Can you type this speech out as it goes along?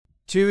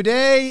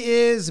Today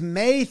is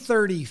May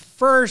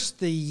 31st.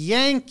 The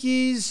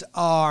Yankees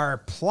are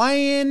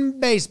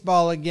playing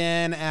baseball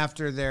again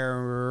after their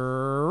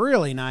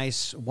really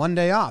nice one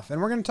day off.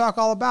 And we're going to talk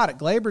all about it.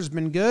 Gleyber's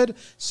been good.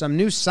 Some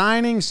new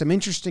signings, some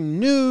interesting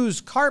news.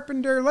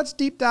 Carpenter. Let's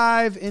deep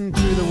dive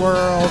into the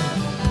world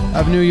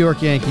of New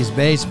York Yankees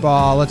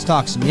baseball. Let's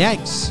talk some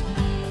Yanks.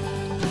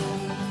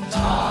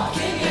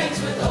 Talking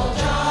Yanks with old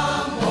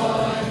John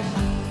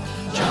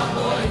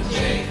Boy,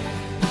 Jake.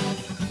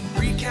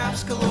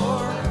 Recaps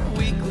galore,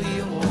 weekly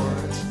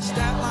awards,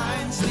 stat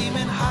lines,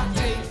 steaming hot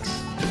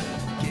takes.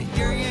 Get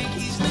your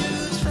Yankees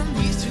news from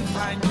these two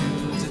fine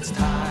dudes. It's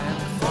time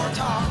for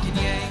Talking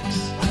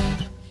Yanks.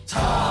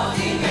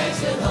 Talking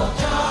Yanks with old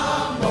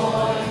John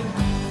Boy,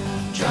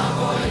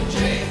 and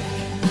Jake.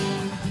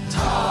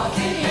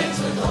 Talking Yanks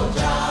with old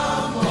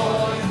John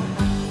Boy,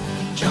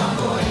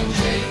 and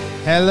Jake.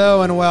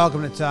 Hello and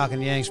welcome to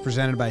Talking Yanks,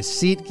 presented by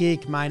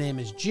SeatGeek. My name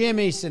is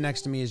Jimmy. Sitting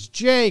next to me is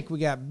Jake. We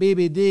got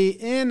BBD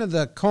in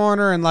the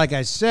corner, and like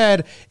I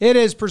said, it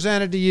is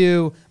presented to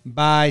you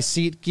by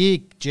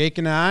SeatGeek. Jake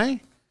and I,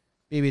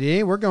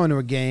 BBD, we're going to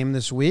a game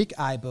this week,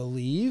 I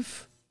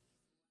believe,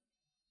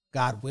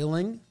 God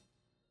willing.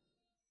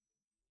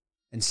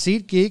 And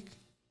SeatGeek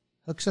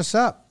hooks us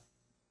up.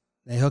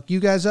 They hook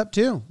you guys up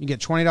too. You get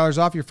 $20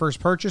 off your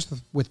first purchase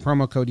with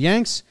promo code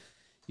Yanks.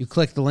 You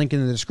click the link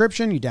in the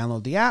description, you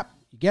download the app,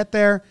 you get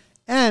there,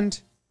 and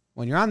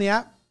when you're on the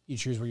app, you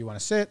choose where you want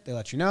to sit. They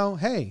let you know,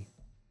 hey,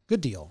 good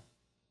deal.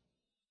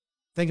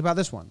 Think about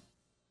this one.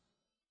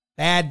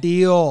 Bad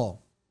deal.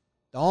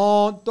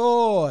 Don't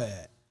do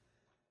it.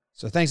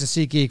 So thanks to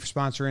SeatGeek for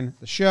sponsoring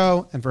the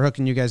show and for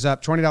hooking you guys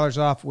up. $20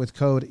 off with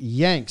code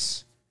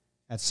Yanks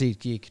at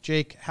SeatGeek.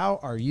 Jake, how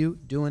are you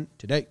doing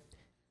today?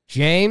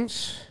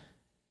 James,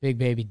 Big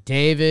Baby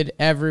David,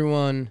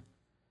 everyone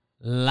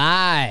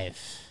live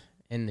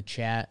in the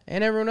chat,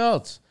 and everyone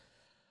else.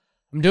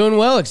 I'm doing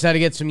well. Excited to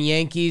get some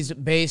Yankees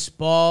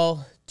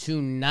baseball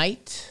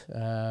tonight.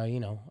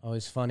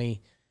 Always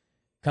funny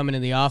coming to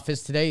the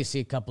office today. You see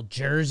a couple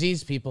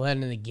jerseys, people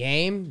heading to the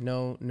game.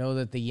 Know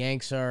that the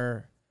Yanks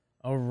are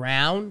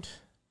around.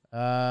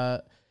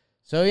 So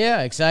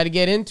yeah, excited to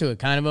get into it.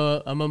 Kind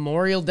of a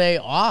Memorial Day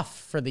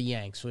off for the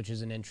Yanks, which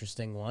is an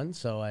interesting one.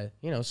 So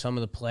some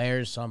of the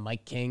players, saw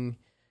Mike King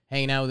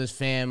hanging out with his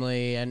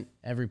family, and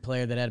every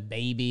player that had a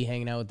baby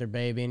hanging out with their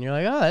baby, and you're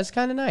like, oh, that's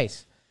kind of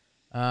nice.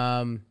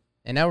 And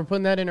now we're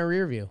putting that in a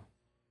rear view.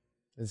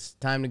 It's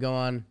time to go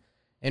on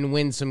and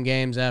win some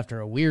games after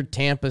a weird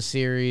Tampa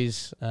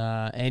series.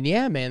 And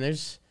yeah, man,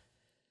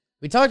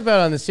 we talked about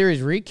it on the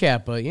series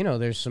recap, but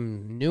there's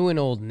some new and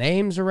old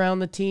names around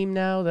the team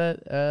now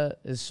that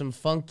is some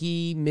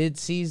funky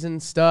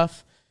mid-season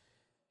stuff.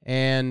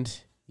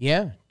 And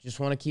yeah, just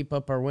want to keep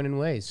up our winning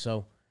ways.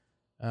 So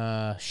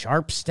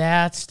Sharp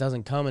Stats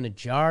doesn't come in a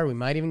jar. We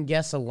might even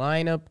guess a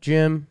lineup.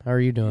 Jim, how are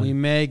you doing? We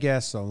may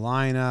guess a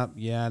lineup.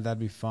 Yeah, that'd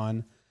be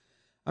fun.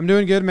 I'm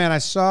doing good, man. I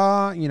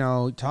saw,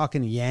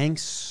 Talking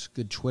Yanks,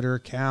 good Twitter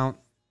account,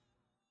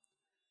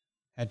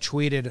 had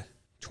tweeted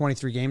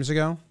 23 games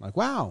ago. Like,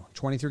 wow,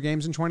 23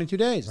 games in 22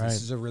 days. Right.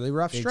 This is a really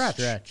rough Big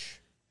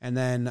stretch. And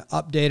then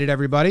updated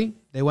everybody.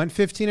 They went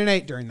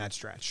 15-8 during that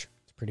stretch.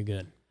 It's pretty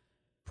good.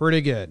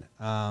 Pretty good.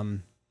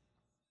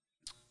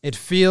 It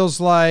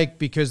feels like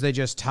because they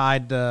just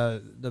tied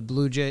the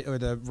Blue Jay or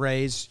the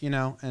Rays,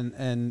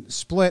 and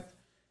split,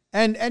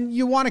 and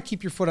you want to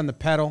keep your foot on the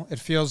pedal. It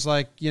feels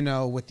like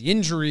with the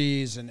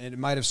injuries and it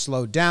might have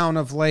slowed down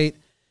of late.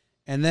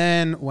 And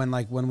then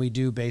when we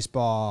do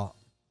baseball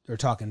or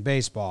talking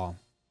baseball,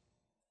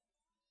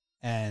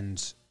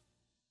 and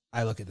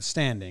I look at the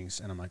standings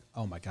and I'm like,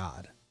 oh my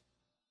God,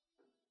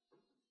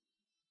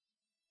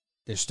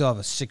 they still have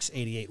a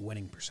 .688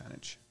 winning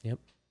percentage. Yep,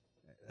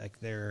 like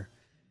They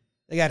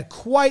got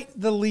quite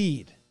the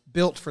lead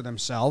built for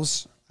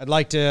themselves. I'd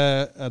like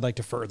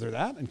to further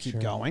that and keep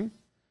going,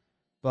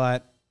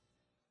 but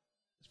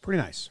it's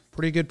pretty nice,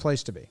 pretty good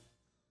place to be.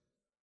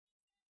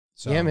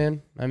 So, yeah,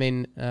 man. I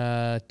mean,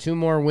 2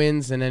 more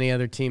wins than any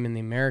other team in the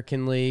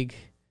American League.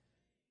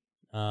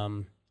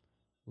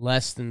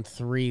 Less than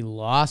 3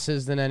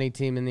 losses than any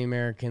team in the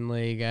American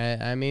League.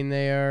 I mean,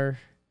 they are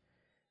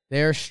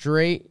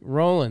straight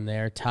rolling. They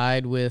are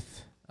tied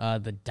with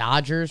the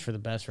Dodgers for the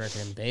best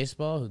record in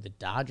baseball. The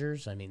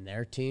Dodgers,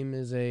 their team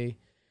is a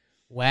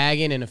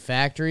wagon in a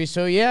factory.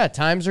 So, yeah,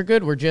 times are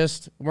good.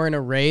 We're in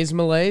a Rays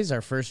malaise,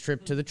 our first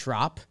trip to the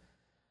Trop.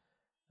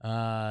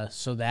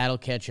 So that'll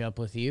catch up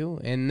with you.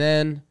 And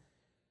then,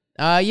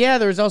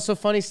 there was also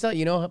funny stuff.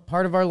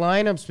 Part of our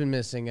lineup's been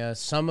missing.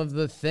 Some of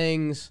the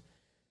things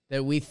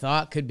that we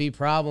thought could be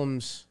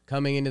problems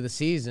coming into the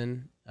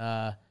season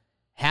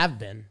have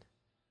been.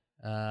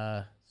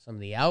 Some of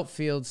the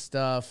outfield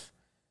stuff.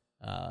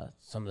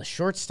 Some of the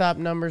shortstop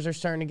numbers are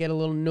starting to get a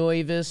little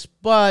nervous,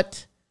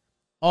 but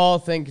all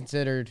things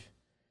considered,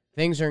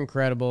 things are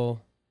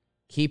incredible.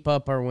 Keep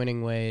up our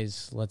winning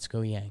ways. Let's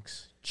go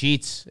Yanks.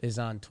 Jeets is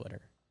on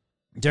Twitter.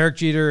 Derek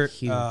Jeter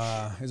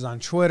is on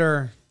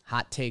Twitter.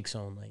 Hot takes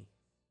only.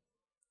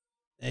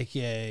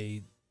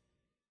 AKA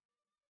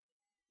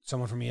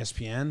Someone from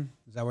ESPN?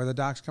 Is that where the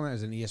doc's coming?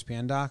 Is it an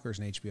ESPN doc or is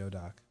it an HBO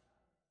doc?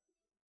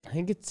 I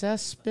think it's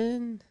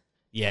ESPN.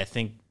 Yeah, I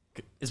think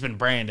it's been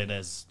branded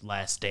as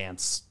Last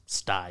Dance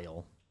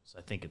style, so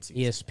I think it's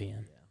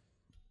ESPN.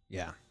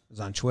 Yeah, it was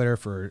on Twitter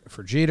for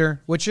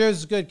Jeter, which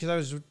is good because I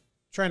was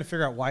trying to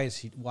figure out what is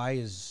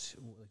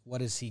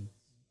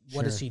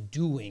he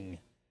doing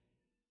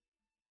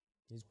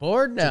He's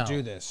bored now. to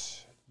do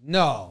this?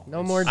 No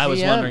more GM. I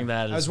was wondering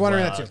that. I was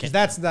wondering that too because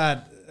that's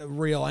not a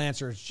real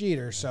answer. It's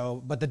Jeter.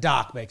 So, but the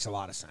doc makes a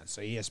lot of sense.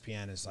 So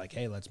ESPN is like,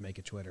 hey, let's make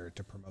a Twitter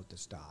to promote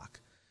this doc.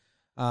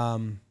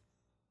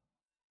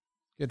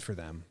 Good for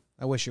them.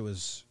 I wish it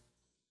was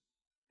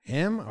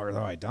him,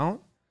 although I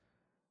don't.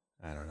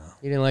 I don't know.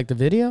 You didn't like the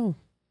video?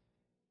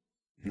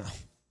 No.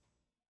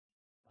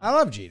 I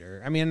love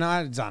Jeter. I mean,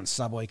 it's on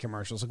Subway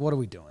commercials. Like, what are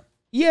we doing?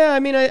 Yeah, I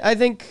mean, I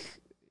think,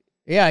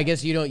 yeah, I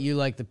guess you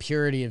like the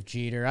purity of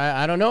Jeter.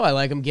 I don't know. I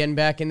like him getting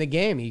back in the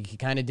game. He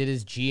kind of did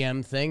his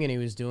GM thing, and he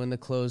was doing the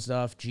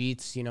closed-off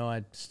Jeets. You know,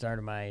 I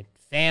started my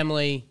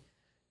family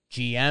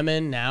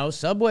GMing, now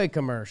Subway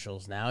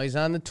commercials. Now he's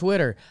on the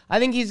Twitter. I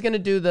think he's going to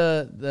do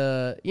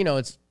the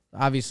it's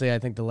obviously, I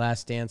think the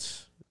Last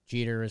Dance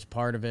Jeter is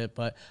part of it,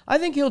 but I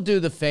think he'll do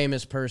the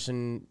famous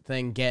person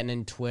thing, getting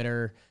in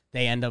Twitter.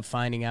 They end up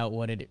finding out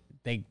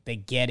they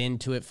get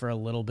into it for a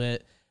little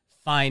bit,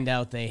 find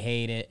out they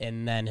hate it,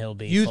 and then he'll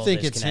be You full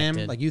think it's him?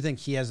 disconnected. Like, you think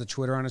he has the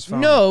Twitter on his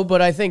phone? No,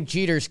 but I think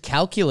Jeter's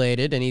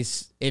calculated, and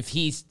if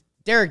he's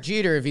Derek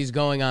Jeter, if he's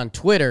going on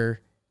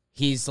Twitter,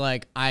 he's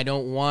like, I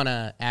don't want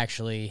to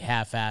actually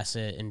half-ass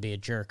it and be a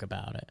jerk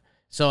about it.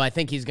 So I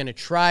think he's going to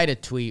try to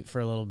tweet for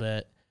a little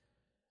bit,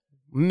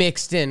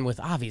 mixed in with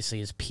obviously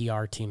his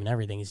PR team and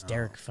everything. He's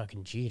Derek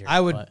fucking Jeter.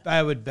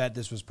 I would bet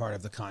this was part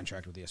of the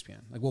contract with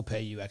ESPN. Like, we'll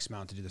pay you X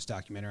amount to do this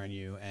documentary on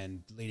you,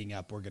 and leading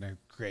up, we're going to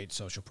create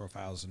social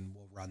profiles and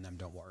we'll run them.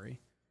 Don't worry.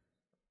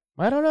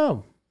 I don't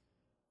know.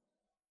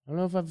 I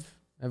don't know if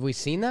have we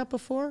seen that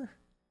before?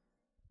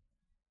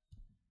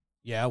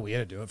 Yeah, we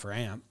had to do it for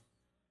AMP.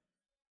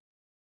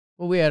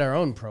 Well, we had our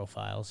own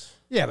profiles.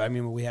 Yeah, but I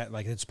mean, we had,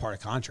 like, it's part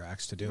of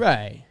contracts to do it.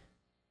 Right.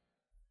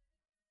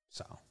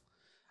 So,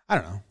 I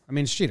don't know. I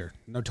mean, it's Jeter.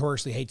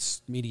 Notoriously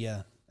hates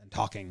media and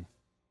talking.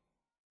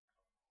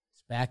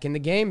 It's back in the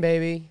game,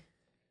 baby.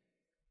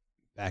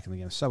 Back in the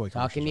game. Subway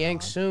Talking commercials are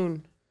Yanks on.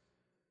 soon.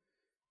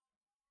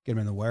 Get him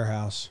in the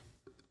warehouse.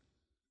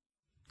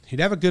 He'd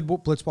have a good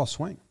blitzball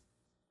swing.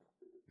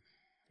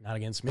 Not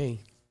against me.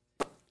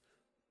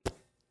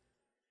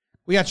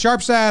 We got Sharp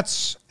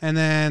Stats, and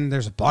then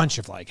there's a bunch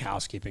of, like,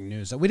 housekeeping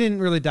news that we didn't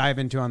really dive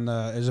into on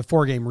there's a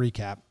 4-game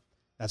recap.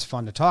 That's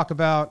fun to talk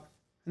about.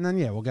 And then,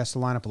 yeah, we'll guess the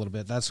lineup a little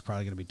bit. That's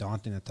probably going to be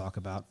daunting to talk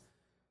about.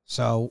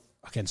 So,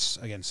 against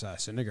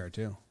Syndergaard,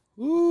 too.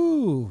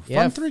 Ooh,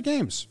 fun 3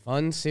 games.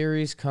 Fun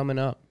series coming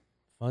up.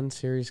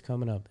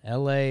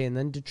 L.A. and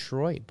then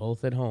Detroit,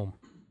 both at home.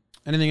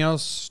 Anything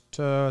else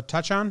to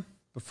touch on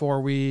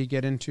before we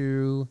get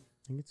into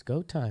I think it's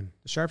go time.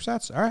 the Sharp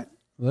Stats? All right,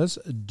 let's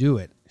do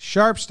it.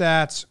 Sharp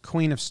Stats,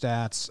 queen of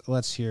stats.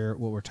 Let's hear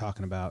what we're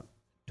talking about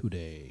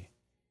today.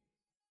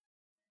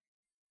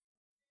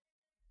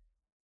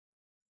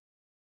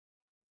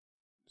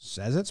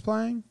 Says it's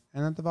playing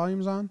and that the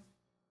volume's on.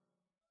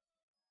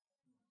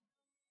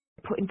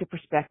 Put into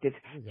perspective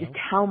There you just go.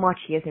 how much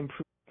he has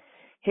improved.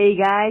 Hey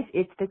guys,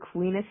 it's the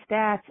Queen of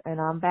Stats, and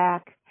I'm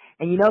back.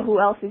 And you know who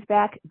else is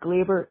back?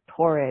 Gleyber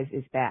Torres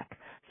is back.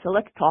 So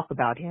let's talk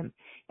about him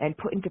and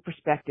put into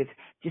perspective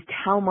just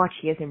how much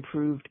he has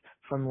improved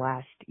from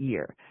last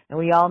year. And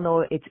we all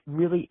know it's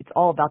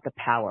all about the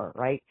power,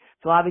 right?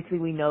 So obviously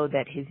we know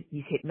that he's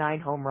hit 9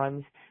 home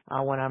runs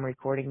when I'm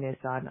recording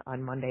this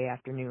on Monday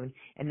afternoon,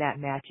 and that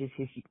matches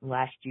his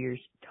last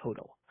year's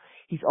total.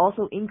 He's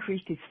also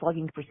increased his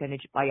slugging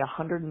percentage by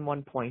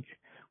 101 points,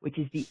 which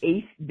is the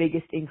 8th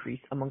biggest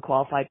increase among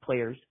qualified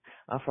players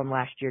from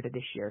last year to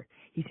this year.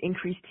 He's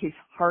increased his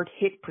hard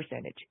hit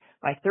percentage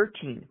by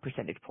 13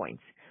 percentage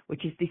points,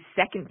 which is the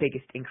 2nd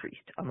biggest increase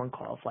among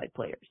qualified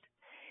players.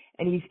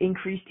 And he's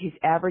increased his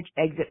average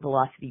exit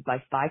velocity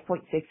by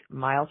 5.6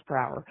 miles per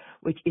hour,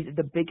 which is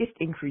the biggest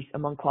increase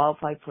among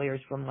qualified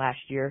players from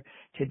last year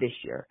to this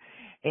year.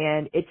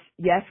 And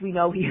yes, we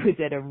know he was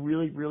at a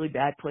really, really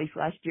bad place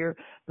last year,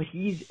 but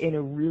he's in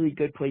a really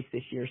good place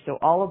this year. So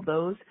all of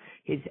those,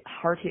 his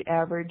hard hit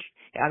percentage,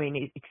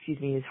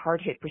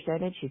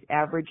 his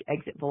average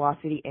exit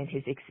velocity, and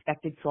his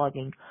expected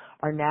slugging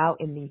are now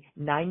in the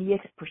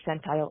 90th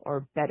percentile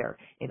or better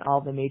in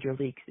all the major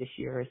leagues this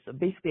year. So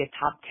basically a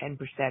top 10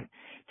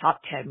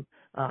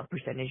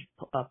 percentage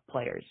of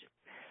players.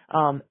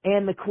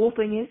 And the cool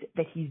thing is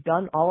that he's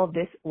done all of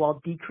this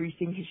while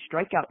decreasing his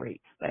strikeout rate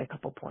by a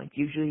couple points.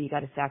 Usually you got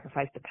to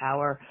sacrifice the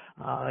power.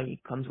 He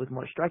comes with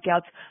more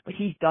strikeouts, but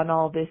he's done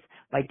all of this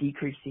by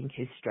decreasing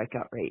his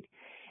strikeout rate.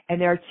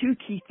 And there are 2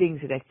 key things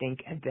that I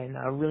think have been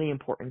really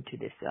important to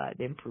this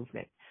the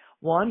improvement.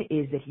 One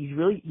is that he's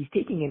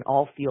taking an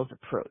all fields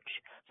approach.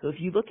 So if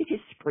you look at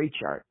his spray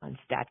chart on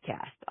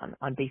StatCast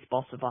on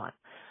Baseball Savant,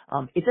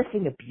 it's a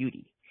thing of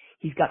beauty.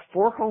 He's got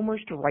 4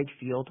 homers to right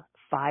field,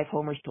 5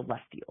 homers to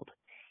left field.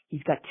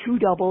 He's got 2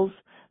 doubles,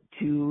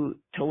 to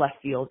left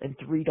field and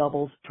 3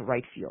 doubles to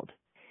right field.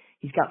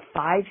 He's got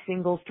 5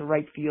 singles to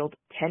right field,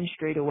 10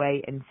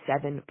 straightaway, and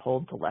 7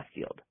 pulled to left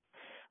field.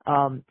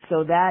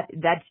 So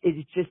that's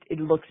it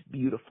looks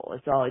beautiful.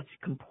 It's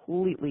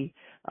completely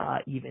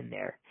even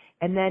there.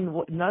 And then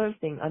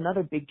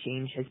another big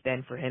change has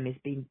been for him is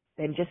been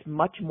just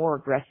much more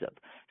aggressive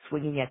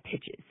swinging at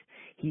pitches.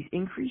 He's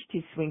increased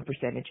his swing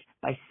percentage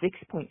by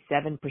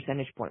 6.7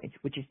 percentage points,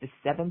 which is the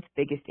 7th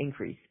biggest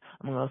increase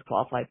among those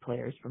qualified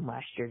players from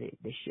last year to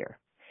this year.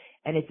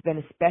 And it's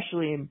been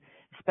especially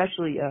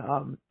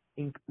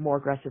more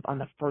aggressive on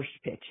the first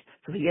pitch.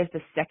 So he has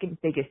the 2nd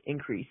biggest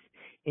increase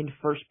in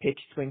first pitch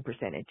swing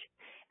percentage.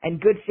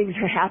 And good things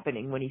are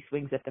happening when he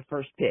swings at the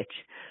first pitch.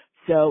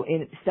 So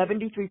in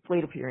 73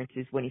 plate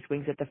appearances when he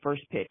swings at the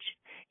first pitch,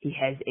 he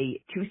has a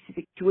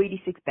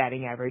 286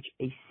 batting average,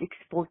 a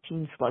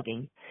 614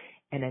 slugging,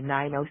 and a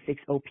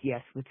 906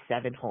 OPS with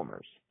 7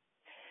 homers.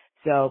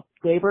 So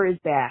Gleyber is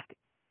back,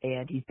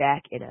 and he's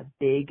back in a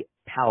big,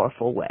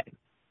 powerful way.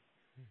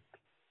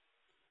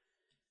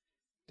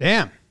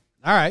 Damn.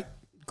 All right.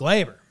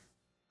 Gleyber.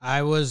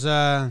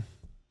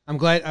 I'm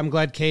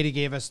glad Katie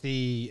gave us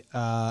the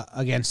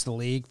against the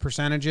league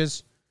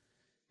percentages,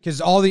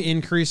 because all the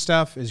increase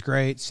stuff is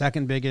great.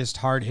 2nd biggest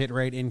hard hit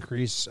rate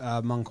increase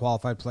among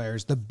qualified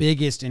players. The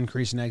biggest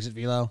increase in exit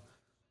velo.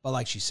 But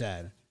like she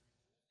said,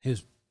 he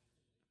was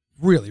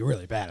really,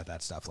 really bad at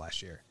that stuff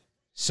last year.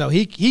 So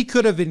he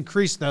could have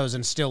increased those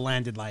and still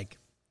landed like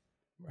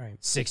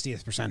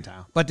 60th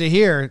percentile. But to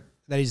hear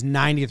that he's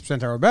 90th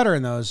percentile or better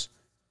in those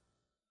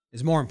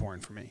is more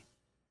important for me.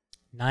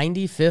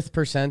 95th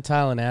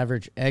percentile in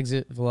average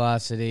exit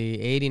velocity,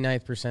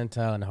 89th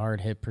percentile in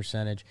hard hit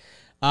percentage.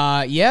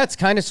 Yeah, it's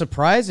kind of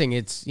surprising.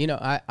 It's,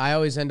 I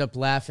always end up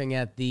laughing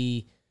at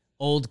the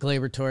old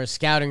Gleyber Torres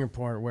scouting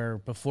report where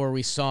before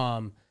we saw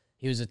him,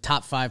 he was a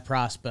top 5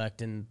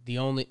 prospect, and the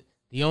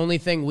only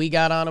thing we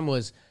got on him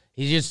was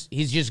he's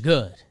just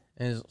good.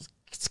 And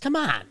come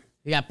on,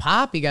 you got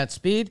pop, you got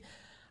speed.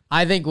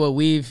 I think what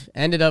we've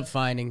ended up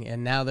finding,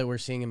 and now that we're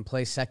seeing him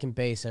play second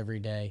base every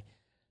day,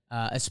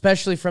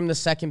 especially from the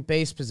second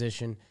base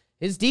position,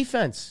 his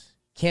defense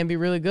can be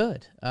really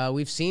good.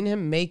 We've seen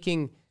him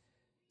making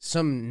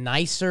some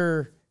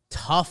nicer,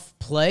 tough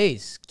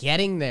plays,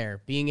 getting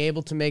there, being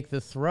able to make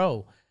the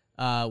throw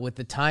with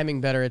the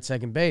timing better at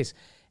second base.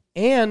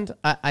 And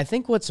I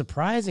think what's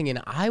surprising,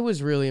 and I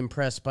was really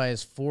impressed by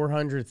his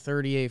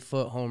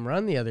 438-foot home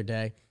run the other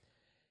day,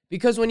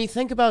 because when you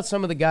think about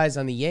some of the guys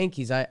on the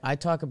Yankees, I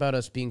talk about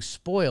us being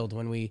spoiled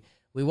when we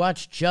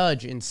watch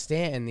Judge and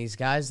Stanton, these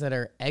guys that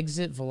are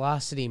exit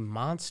velocity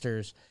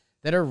monsters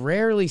that are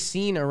rarely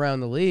seen around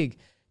the league.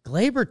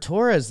 Gleyber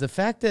Torres, the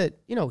fact that,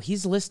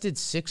 he's listed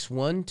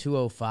 6'1",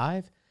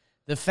 205,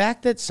 the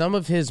fact that some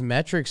of his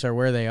metrics are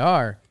where they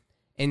are,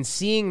 and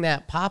seeing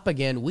that pop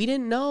again, we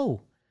didn't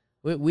know.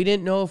 We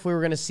didn't know if we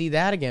were going to see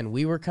that again.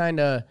 We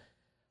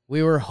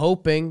were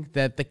hoping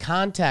that the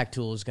contact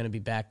tool was going to be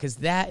back, because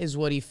that is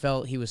what he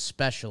felt he was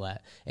special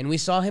at. And we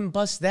saw him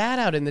bust that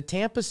out in the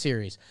Tampa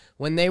series.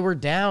 When they were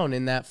down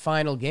in that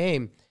final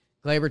game,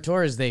 Gleyber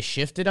Torres, they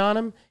shifted on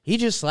him. He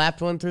just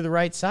slapped one through the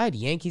right side.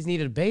 Yankees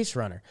needed a base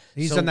runner.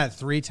 He's done that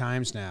 3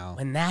 times now.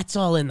 When that's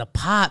all in the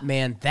pot,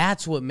 man,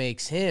 that's what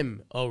makes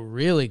him a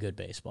really good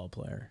baseball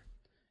player.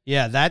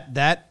 Yeah,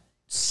 that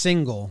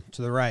single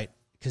to the right,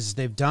 because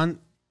they've done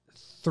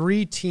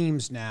 3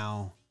 teams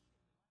now.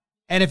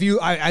 And if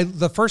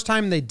the first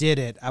time they did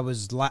it, I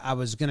was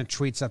going to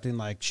tweet something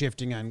like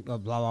shifting on blah,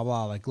 blah,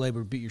 blah, like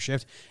Gleyber beat your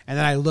shift. And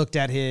then I looked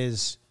at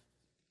his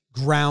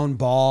ground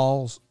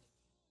balls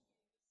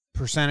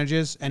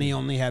percentages, and he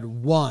only had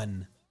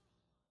 1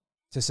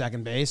 to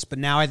second base. But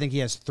now I think he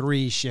has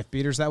 3 shift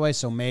beaters that way.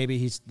 So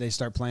maybe they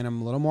start playing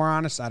him a little more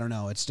honest. I don't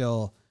know. It's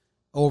still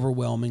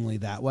overwhelmingly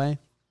that way.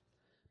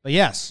 But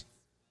yes,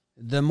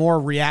 the more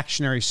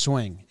reactionary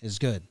swing is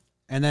good.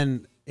 And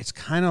then it's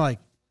kind of like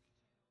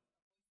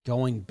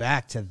going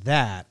back to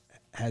that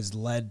has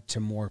led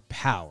to more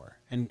power.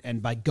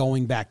 And by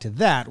going back to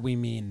that, we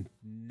mean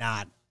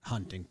not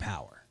hunting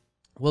power.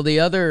 Well,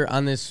 the other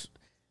on this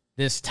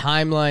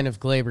timeline of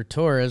Gleyber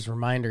Torres,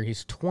 reminder,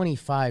 he's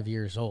 25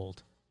 years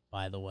old,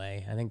 by the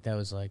way. I think that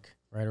was like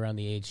right around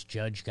the age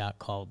Judge got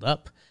called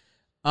up.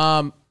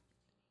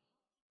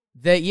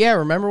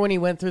 Remember when he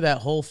went through that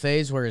whole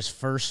phase where his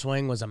first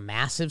swing was a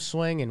massive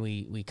swing and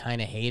we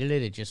kind of hated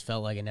it? It just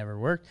felt like it never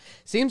worked.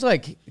 Seems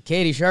like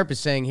Katie Sharp is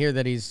saying here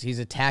that he's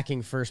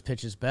attacking first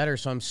pitches better,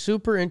 so I'm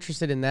super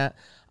interested in that.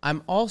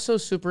 I'm also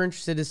super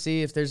interested to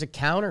see if there's a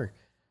counter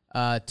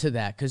to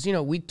that, because,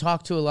 we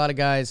talk to a lot of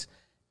guys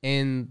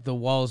in the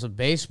walls of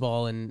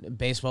baseball, and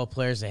baseball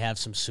players, they have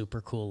some super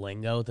cool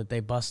lingo that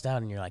they bust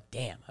out, and you're like,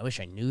 damn, I wish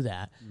I knew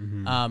that.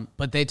 Mm-hmm.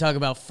 But they talk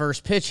about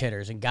first pitch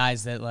hitters and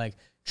guys that, like,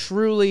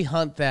 truly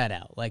hunt that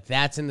out. Like,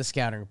 that's in the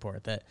scouting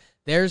report, that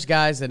there's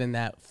guys that in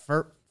that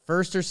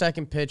first or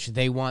second pitch,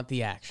 they want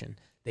the action.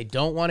 They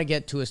don't want to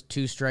get to a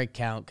 2-strike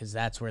count, because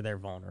that's where they're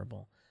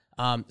vulnerable.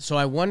 So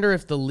I wonder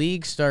if the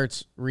league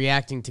starts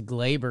reacting to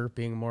Gleyber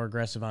being more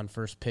aggressive on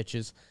first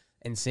pitches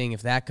and seeing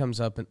if that comes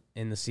up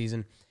in the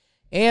season.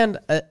 And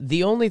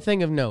the only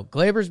thing of note,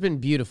 Glaber's been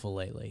beautiful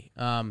lately.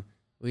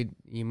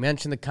 You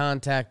mentioned the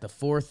contact, the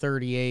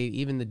 438,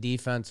 even the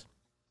defense.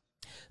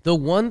 The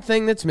one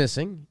thing that's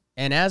missing,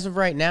 and as of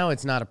right now,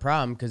 it's not a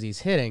problem because he's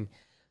hitting,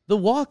 the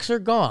walks are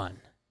gone.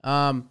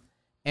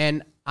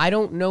 And I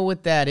don't know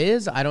what that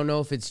is. I don't know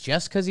if it's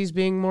just because he's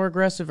being more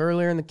aggressive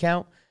earlier in the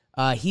count.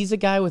 He's a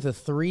guy with a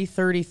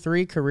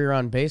 333 career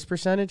on base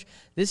percentage.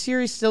 This year,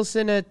 he's still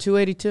sitting at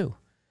 282.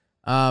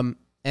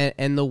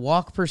 And the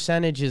walk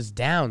percentage is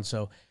down.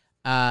 So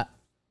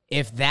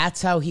if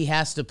that's how he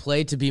has to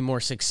play to be more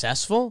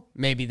successful,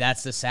 maybe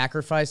that's the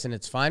sacrifice and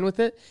it's fine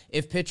with it.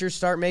 If pitchers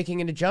start making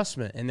an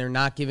adjustment and they're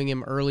not giving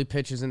him early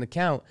pitches in the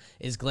count,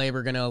 is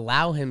Gleyber going to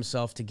allow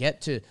himself to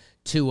get to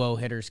 2-0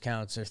 hitters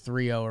counts or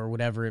 3-0 or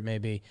whatever it may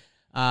be?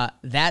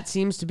 That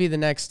seems to be the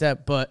next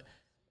step. But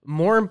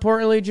more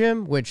importantly,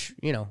 Jim, which,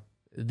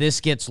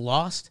 this gets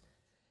lost,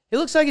 he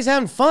looks like he's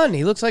having fun.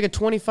 He looks like a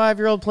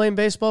 25-year-old playing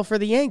baseball for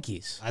the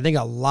Yankees. I think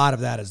a lot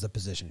of that is the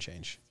position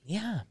change.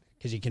 Yeah.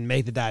 Because you can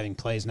make the diving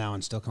plays now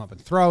and still come up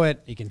and throw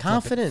it. You can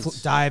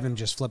Confidence. Dive and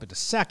just flip it to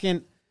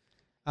second.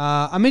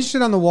 I'm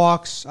interested on the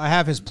walks. I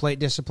have his plate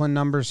discipline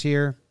numbers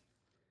here.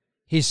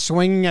 He's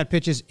swinging at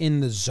pitches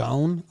in the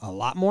zone a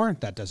lot more.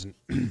 That doesn't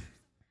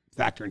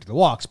factor into the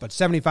walks, but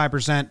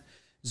 75%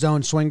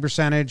 zone swing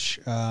percentage.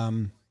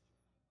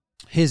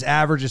 His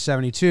average is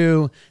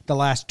 72. The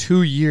last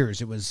 2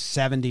 years, it was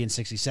 70 and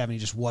 67. He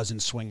just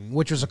wasn't swinging,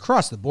 which was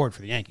across the board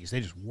for the Yankees. They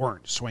just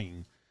weren't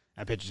swinging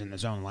at pitches in the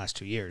zone the last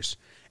 2 years.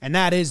 And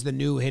that is the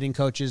new hitting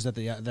coaches that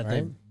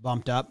they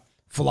bumped up.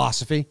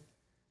 Philosophy.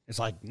 It's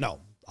like,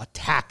 no,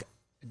 attack.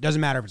 It doesn't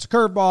matter if it's a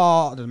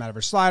curveball. It doesn't matter if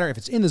it's a slider. If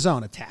it's in the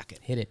zone, attack it.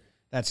 Hit it.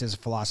 That's his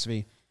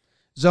philosophy.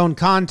 Zone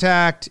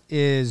contact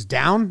is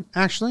down,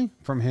 actually,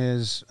 from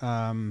his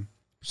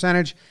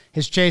percentage.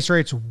 His chase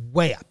rate's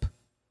way up.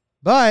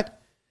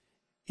 But,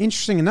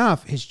 interesting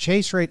enough, his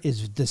chase rate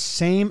is the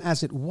same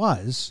as it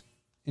was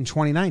in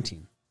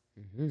 2019.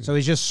 Mm-hmm. So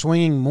he's just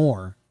swinging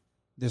more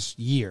this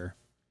year.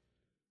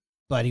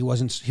 But he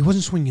wasn't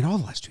swinging at all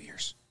the last 2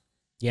 years.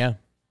 Yeah.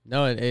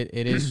 No, it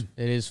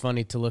is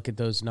funny to look at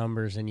those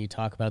numbers and you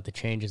talk about the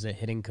changes at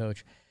hitting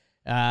coach.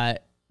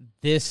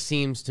 This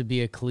seems to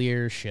be a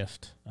clear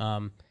shift.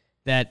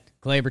 That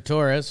Gleyber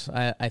Torres,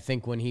 I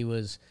think when he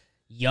was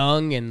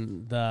young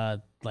and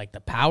the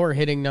power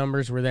hitting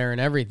numbers were there and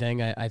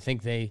everything, I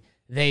think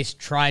they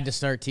tried to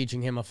start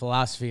teaching him a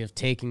philosophy of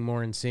taking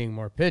more and seeing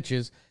more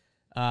pitches.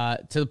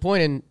 To the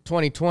point in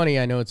 2020,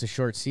 I know it's a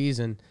short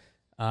season,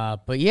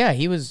 but yeah,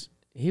 he was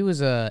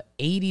a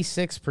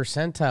 86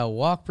 percentile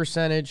walk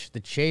percentage. The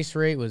chase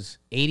rate was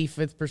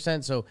 85th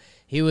percent. So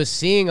he was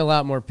seeing a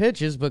lot more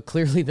pitches, but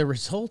clearly the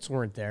results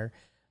weren't there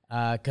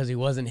because he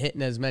wasn't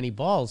hitting as many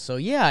balls. So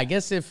yeah, I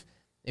guess if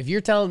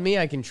you're telling me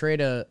I can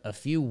trade a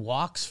few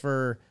walks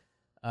for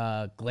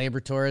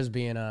Gleyber Torres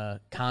being a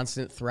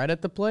constant threat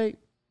at the plate,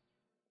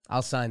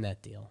 I'll sign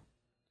that deal.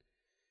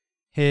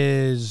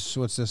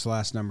 What's this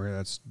last number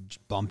that's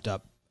bumped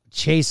up?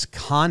 Chase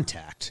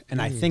contact,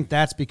 and I think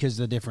that's because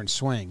the different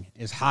swing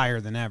is higher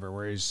than ever.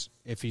 Whereas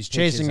if he's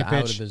chasing a pitch,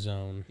 out of the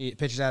zone, he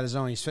pitches out of the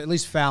zone, he's at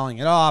least fouling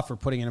it off or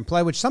putting it in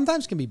play, which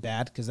sometimes can be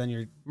bad because then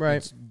you're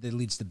right. It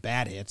leads to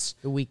bad hits.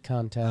 The weak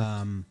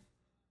contact.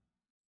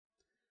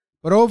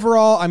 But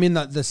overall, I mean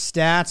the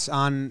stats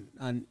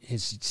on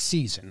his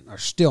season are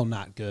still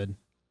not good.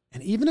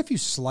 And even if you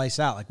slice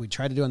out, like we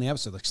tried to do on the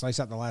episode, like slice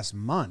out the last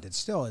month, it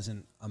still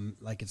isn't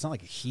it's not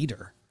like a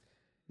heater.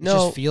 It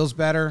just feels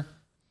better.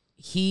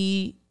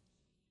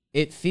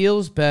 It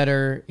feels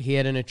better. He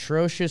had an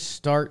atrocious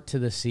start to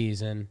the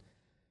season.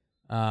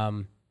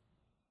 And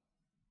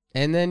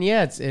then,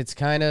 yeah, it's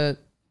kind of,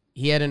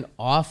 he had an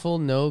awful,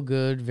 no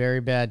good, very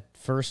bad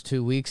first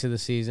 2 weeks of the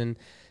season.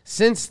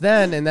 Since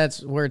then, and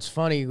that's where it's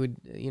funny,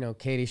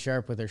 Katie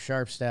Sharp with her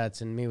Sharp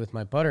stats and me with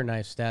my butter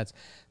knife stats,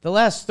 the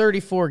last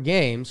 34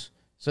 games,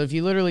 so if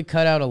you literally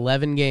cut out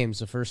 11 games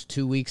the first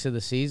 2 weeks of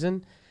the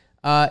season,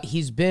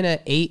 he's been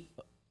at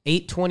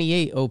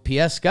 828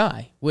 OPS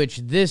guy, which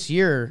this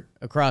year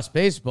across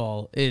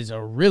baseball is a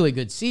really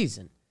good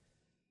season.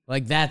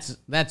 Like that's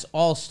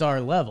all-star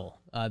level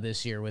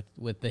this year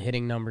with the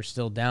hitting numbers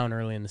still down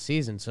early in the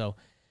season. So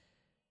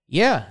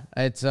yeah,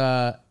 it's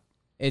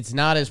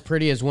not as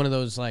pretty as one of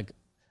those like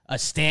a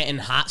Stanton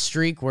hot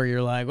streak where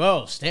you're like,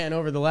 whoa, Stanton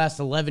over the last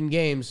 11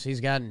 games,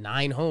 he's got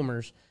 9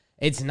 homers.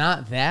 It's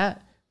not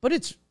that, but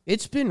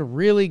it's been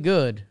really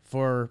good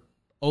for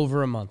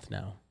over a month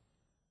now.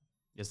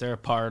 Is there a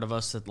part of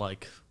us that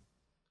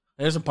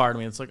there's a part of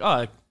me that's like, oh,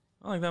 I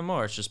like that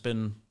more. It's just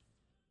been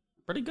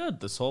pretty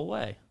good this whole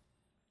way.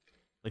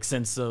 Like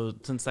since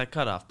that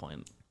cutoff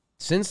point.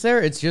 Since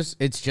there, it's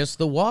just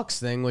the walks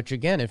thing, which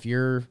again, if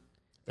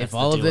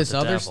all of this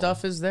other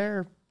stuff is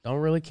there, don't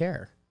really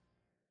care.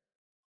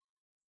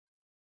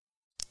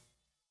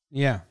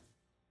 Yeah.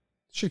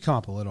 Should come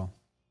up a little.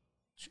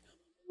 Should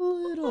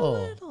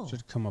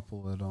come up a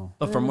little.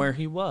 But from where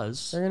he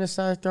was. They're going to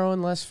start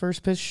throwing less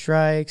first pitch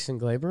strikes, and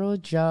Gleyber will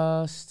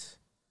adjust.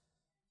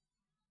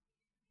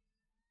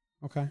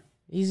 Okay.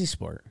 Easy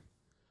sport.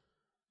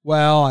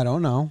 Well, I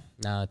don't know.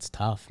 No, it's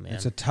tough, man.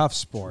 It's a tough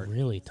sport. It's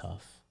really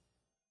tough.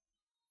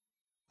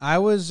 I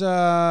was,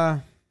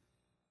 who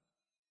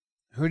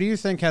do you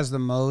think has the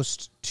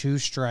most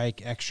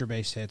two-strike extra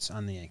base hits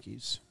on the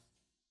Yankees?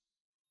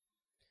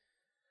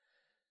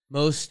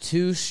 Most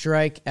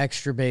two-strike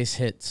extra base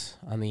hits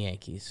on the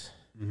Yankees.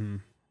 Mm-hmm.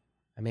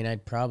 I mean,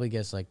 I'd probably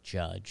guess like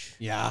Judge.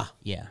 Yeah,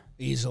 Yeah.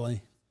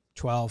 easily.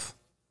 12.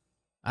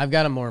 I've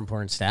got a more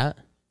important stat.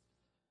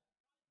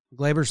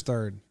 Glaber's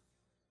third.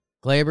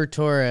 Gleyber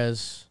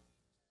Torres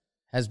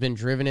has been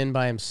driven in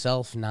by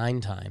himself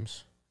 9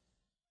 times.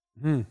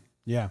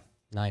 Yeah.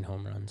 9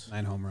 home runs.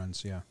 9 home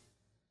runs, yeah.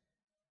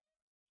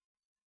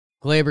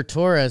 Gleyber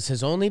Torres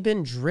has only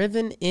been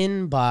driven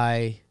in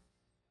by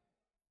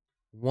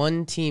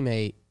one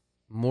teammate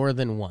more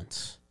than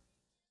once.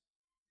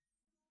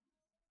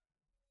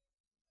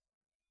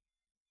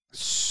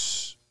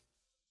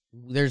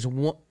 There's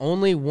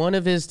only one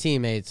of his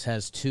teammates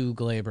has 2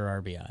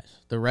 Gleyber RBIs.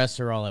 The rest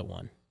are all at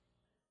 1.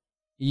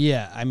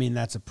 Yeah, I mean,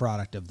 that's a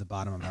product of the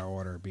bottom of our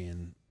order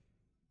being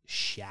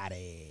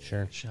shoddy.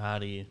 Sure.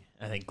 Shoddy.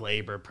 I think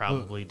Gleyber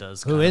probably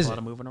does who kind is of a lot it?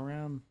 of moving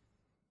around.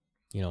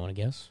 You don't want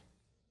to guess?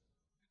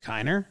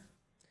 Kiner?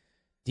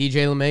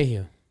 DJ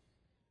LeMahieu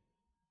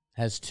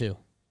has 2.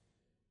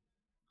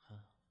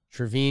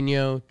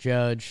 Trevino,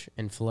 Judge,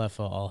 and Falefa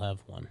all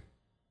have 1.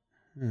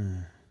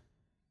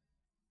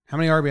 How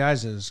many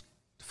RBIs does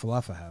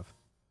Falefa have?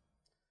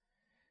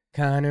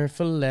 Kiner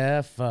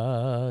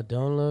Falefa,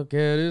 don't look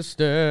at his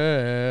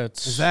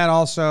stats. Is that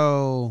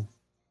also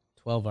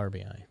 12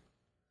 RBI.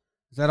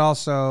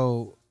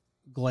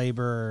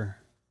 Gleyber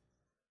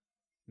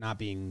not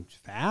being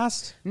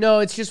fast? No,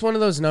 it's just one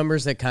of those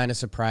numbers that kind of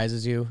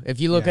surprises you. If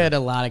you look Yeah. at a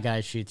lot of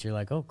guys' sheets, you're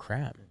like, oh,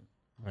 crap.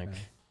 Like,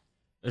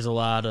 There's a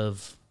lot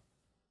of,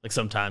 like,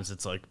 sometimes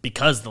it's like,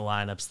 because the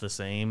lineup's the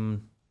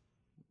same,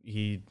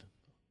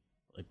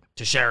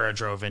 Teixeira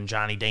drove in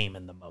Johnny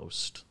Damon the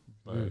most,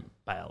 but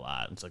by a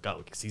lot. It's like,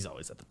 oh, because he's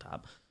always at the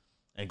top.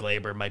 And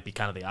Gleyber might be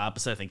kind of the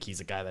opposite. I think he's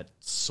a guy that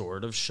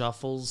sort of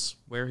shuffles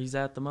where he's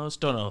at the most.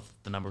 Don't know if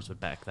the numbers would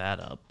back that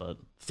up, but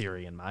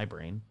theory in my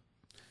brain.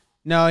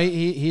 No,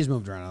 he's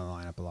moved around on the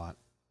lineup a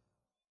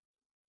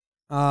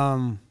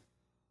lot.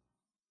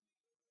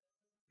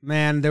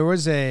 Man, there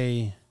was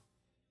a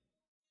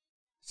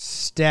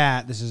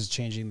stat. This is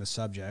changing the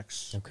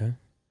subjects. okay.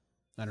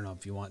 I don't know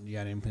if you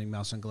got anything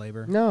else on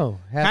Gleyber? No.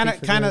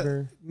 Kind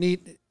of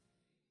need.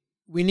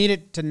 We need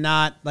it to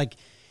not like.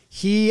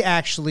 He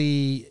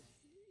actually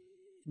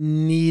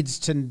needs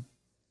to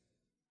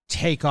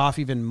take off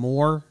even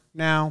more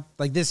now.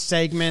 Like, this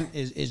segment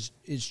is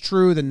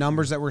true. The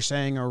numbers that we're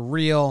saying are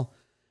real,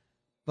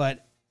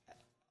 but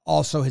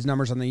also his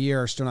numbers on the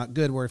year are still not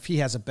good. Where if he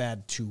has a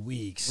bad 2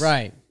 weeks,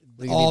 Right.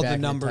 We could be all back the in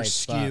a numbers tight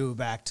spot. skew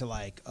back to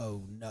like,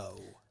 oh no.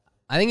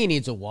 I think he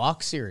needs a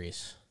walk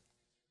series.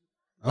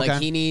 Okay.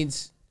 Like, he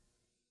needs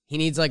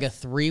like a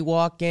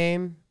 3-walk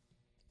game,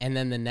 and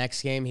then the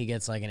next game he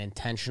gets like an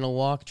intentional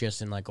walk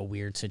just in like a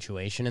weird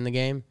situation in the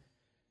game.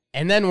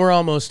 And then we're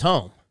almost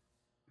home.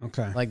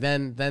 Okay. Like,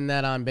 then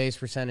that on-base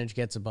percentage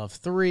gets above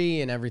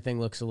 3 and everything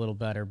looks a little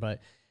better.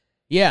 But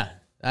yeah,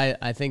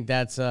 I think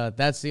that's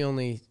the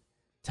only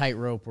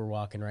tightrope we're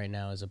walking right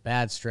now. Is a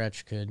bad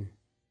stretch could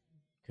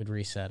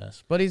reset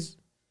us. But if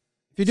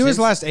you do his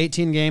last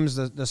 18 games,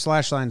 the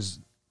slash line's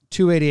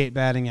 288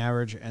 batting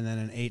average and then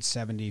an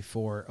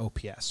 874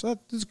 OPS. So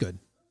that's good.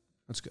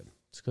 That's good.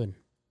 it's good.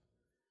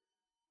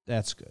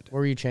 That's good.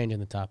 Where were you changing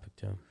the topic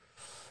to?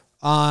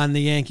 On the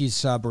Yankees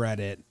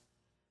subreddit,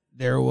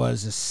 there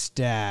was a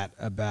stat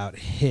about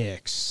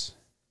Hicks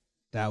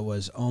that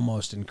was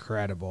almost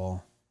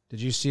incredible.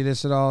 Did you see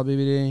this at all,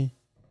 BBD?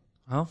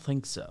 I don't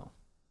think so.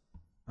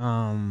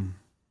 I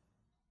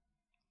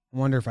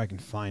wonder if I can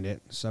find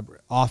it.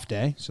 Off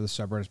day, so the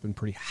subreddit's been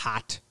pretty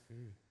hot.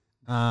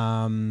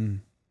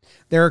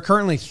 There are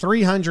currently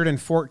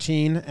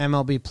 314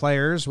 MLB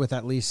players with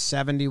at least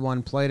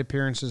 71 plate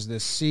appearances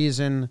this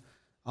season.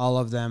 All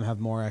of them have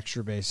more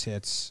extra base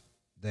hits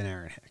than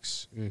Aaron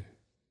Hicks.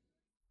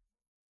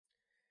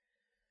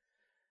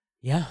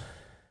 Yeah.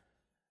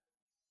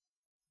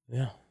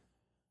 Yeah.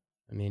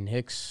 I mean,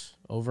 Hicks,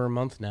 over a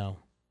month now.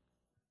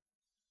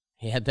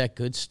 He had that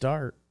good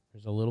start.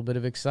 There's a little bit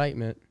of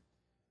excitement.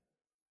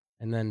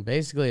 And then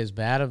basically as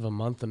bad of a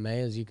month of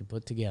May as you could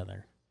put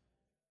together.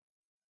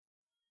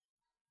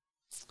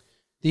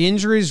 The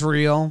injury's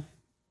real,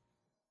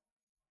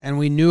 and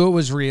we knew it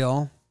was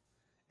real.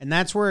 And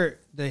that's where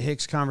the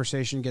Hicks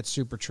conversation gets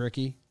super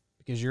tricky,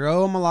 because you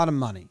owe him a lot of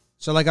money.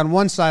 So, like, on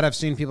one side, I've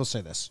seen people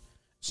say this.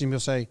 I've seen people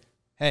say,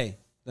 hey,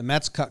 the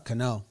Mets cut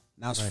Cano.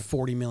 Now it's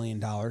 $40 million,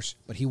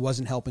 but he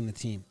wasn't helping the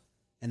team.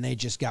 And they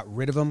just got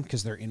rid of him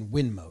because they're in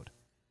win mode.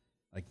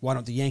 Like, why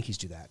don't the Yankees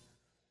do that?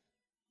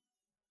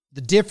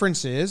 The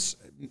difference is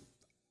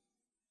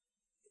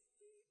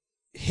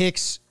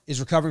Hicks is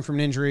recovering from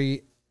an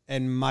injury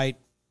and might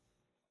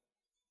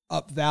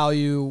up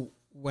value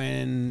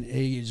when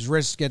his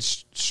wrist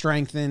gets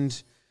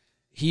strengthened.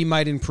 He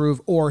might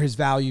improve, or his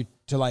value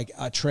to like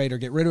a trade or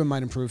get rid of him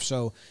might improve.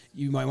 So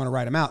you might want to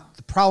write him out.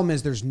 The problem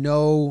is there's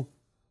no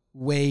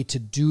way to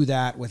do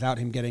that without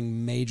him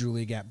getting major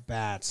league at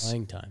bats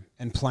Playing time.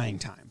 and playing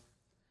time.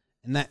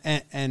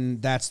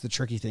 And that's the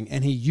tricky thing.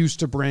 And he used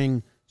to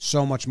bring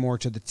so much more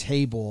to the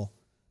table,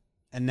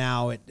 and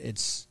now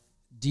it's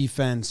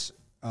defense,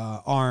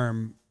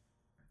 arm.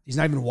 He's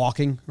not even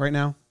walking right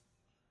now.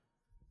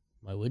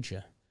 Why would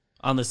you?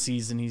 On the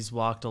season, he's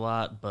walked a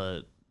lot,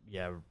 but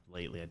yeah,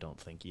 lately I don't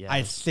think he has.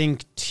 I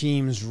think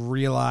teams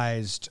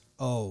realized,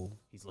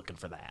 He's looking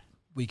for that.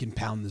 we can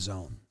pound the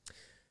zone.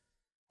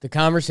 The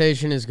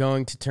conversation is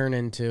going to turn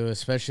into,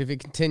 especially if it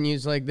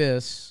continues like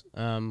this,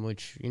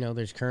 which,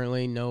 there's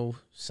currently no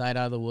sight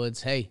out of the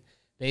woods. Hey,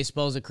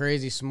 baseball's a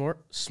crazy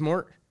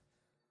smort.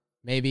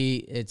 Maybe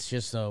it's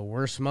just the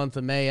worst month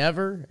of May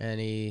ever, and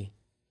he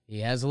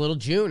has a little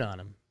June on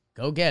him.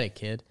 Go get it,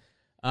 kid.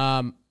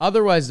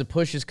 Otherwise, the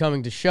push is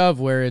coming to shove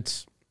where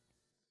it's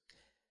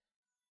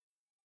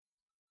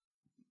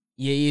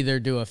you either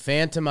do a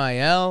phantom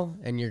IL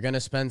and you're going to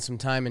spend some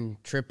time in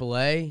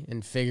AAA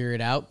and figure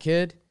it out,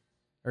 kid,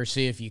 or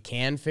see if you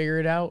can figure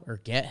it out or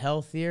get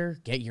healthier,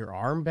 get your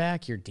arm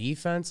back, your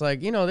defense.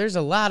 There's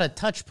a lot of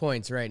touch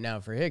points right now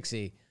for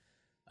Hicksy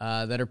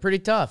that are pretty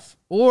tough.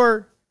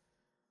 Or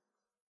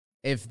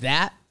if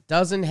that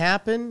doesn't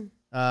happen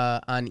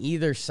on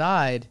either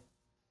side,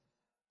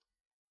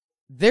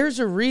 there's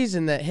a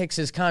reason that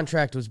Hicks's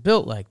contract was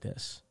built like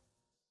this.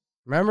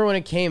 Remember when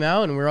it came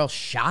out and we were all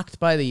shocked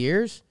by the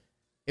years?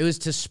 It was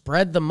to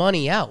spread the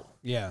money out.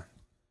 Yeah.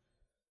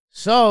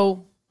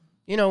 So,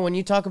 when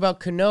you talk about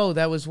Cano,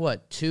 that was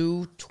what,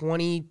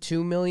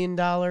 $22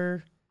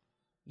 million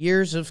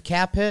years of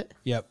cap hit?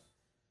 Yep.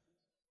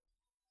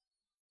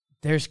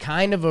 There's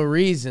kind of a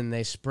reason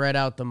they spread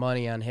out the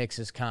money on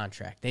Hicks's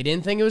contract. They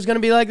didn't think it was going to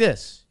be like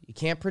this. You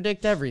can't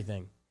predict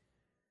everything.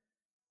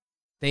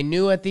 They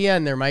knew at the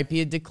end there might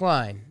be a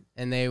decline,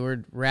 and they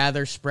would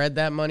rather spread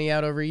that money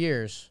out over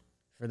years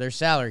for their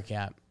salary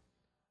cap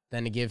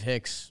than to give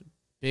Hicks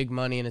big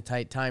money in a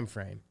tight time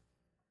frame.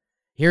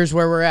 Here's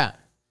where we're at.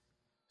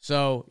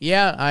 So,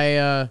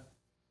 yeah,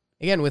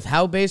 again, with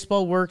how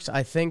baseball works,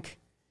 I think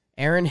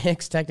Aaron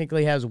Hicks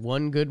technically has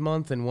one good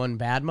month and one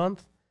bad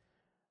month.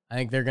 I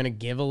think they're going to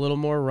give a little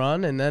more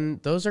run, and then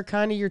those are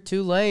kind of your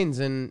two lanes,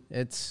 and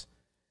it's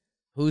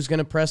who's going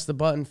to press the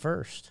button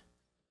first.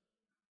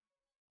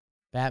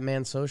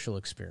 Batman social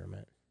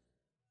experiment.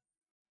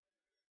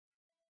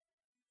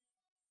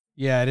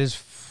 Yeah, it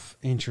is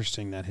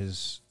interesting that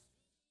his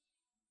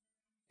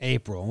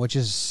April, which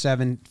is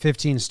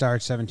 15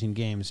 starts, 17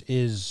 games,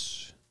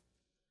 is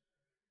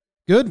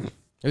good.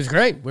 It was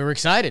great. We were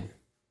excited.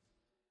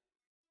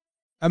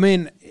 I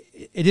mean,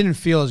 it didn't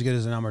feel as good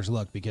as the numbers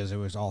looked because it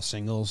was all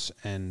singles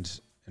and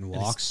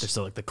walks. There's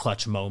still like the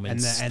clutch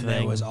moments. And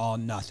then it was all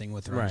nothing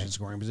with runners in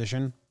scoring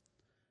position.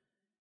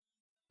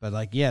 But,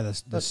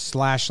 the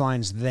slash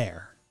line's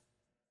there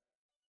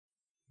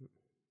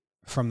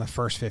from the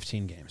first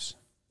 15 games.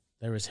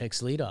 There was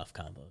Hicks leadoff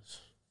combos.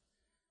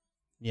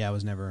 Yeah,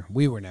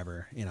 we were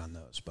never in on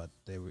those, but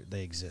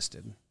they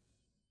existed.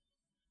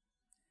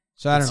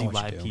 So I don't know what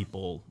why you do.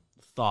 people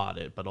thought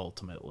it, but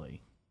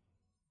ultimately.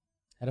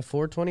 Had a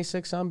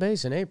 426 on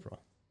base in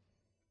April.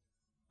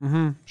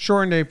 Mm-hmm.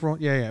 Shortened April.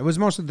 Yeah. It was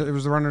mostly the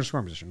runner in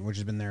scoring position, which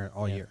has been there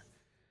all year.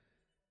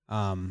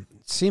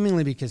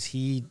 Seemingly because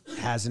he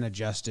hasn't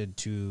adjusted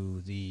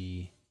to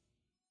the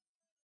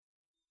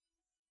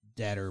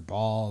deader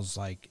balls.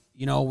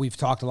 We've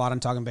talked a lot on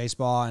Talking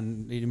Baseball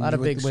and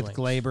with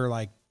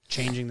Gleyber,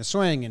 changing the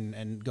swing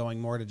and going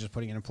more to just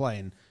putting it in play.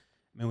 And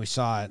we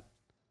saw it.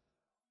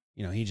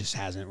 He just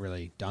hasn't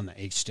really done that.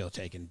 He's still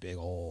taking big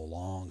old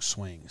long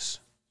swings.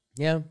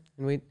 Yeah,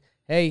 and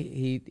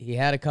he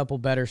had a couple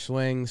better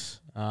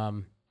swings.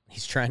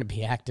 He's trying to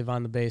be active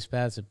on the base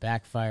paths. It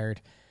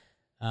backfired.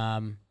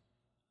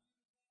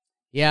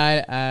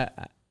 Yeah,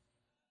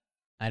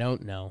 I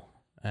don't know.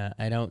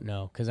 I don't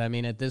know. Because,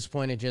 at this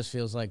point, it just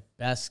feels like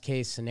best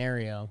case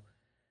scenario.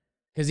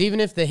 Because even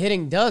if the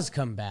hitting does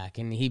come back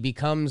and he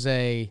becomes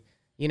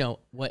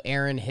what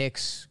Aaron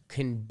Hicks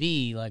can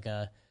be, like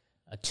a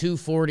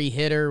 240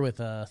 hitter with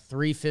a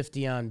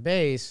 350 on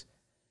base,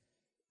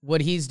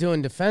 what he's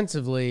doing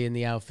defensively in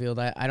the outfield,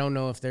 I don't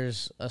know if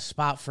there's a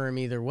spot for him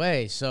either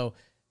way. So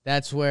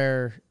that's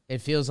where it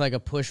feels like a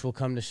push will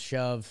come to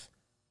shove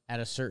at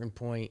a certain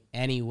point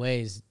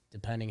anyways,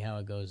 depending how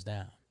it goes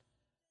down.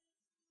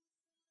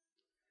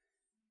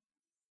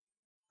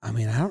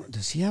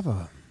 Does he have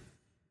a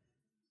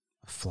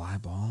fly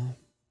ball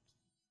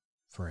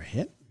for a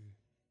hit?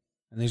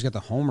 And then he's got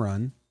the home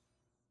run.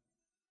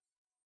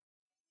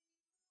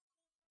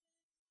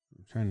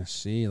 I'm trying to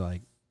see,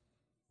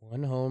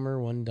 one homer,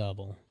 one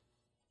double.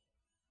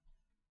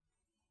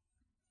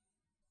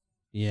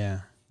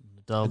 Yeah.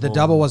 The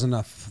double wasn't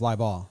a fly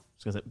ball.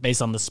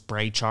 Based on the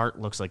spray chart,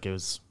 looks like it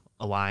was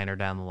a liner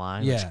down the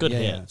line. Yeah, which good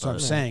hit. That's what I'm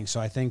saying. So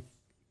I think,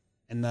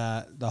 and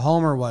the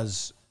homer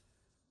was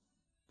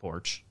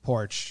Porch,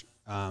 which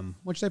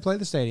they played at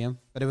the stadium,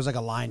 but it was like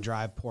a line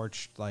drive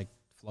porch,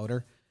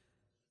 floater.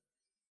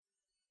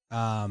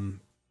 Yeah,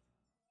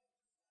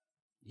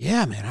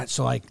 man.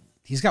 So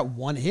he's got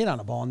one hit on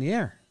a ball in the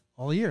air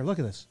all year. Look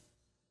at this.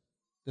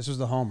 This was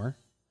the homer.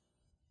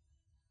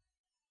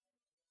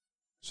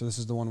 So this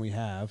is the one we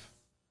have.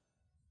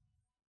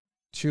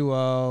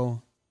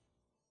 2-0.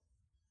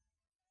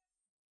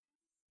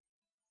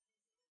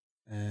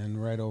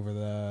 And right over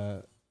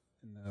the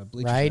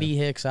bleachers. Righty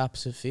Hicks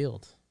opposite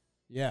field.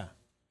 Yeah.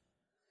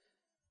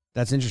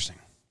 That's interesting.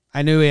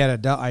 I knew he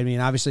had I mean,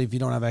 obviously, if you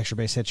don't have extra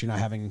base hits, you're not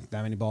having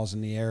that many balls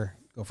in the air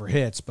go for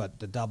hits, but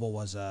the double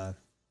was down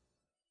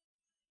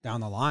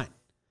the line.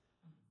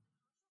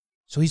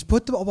 So he's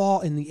put the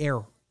ball in the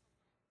air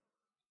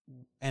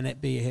and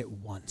it be a hit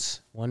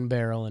once. One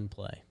barrel in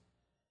play.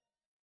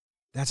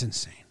 That's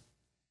insane.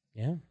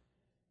 Yeah.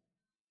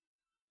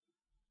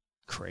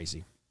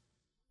 Crazy.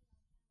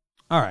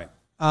 All right.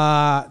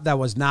 That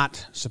was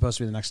not supposed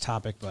to be the next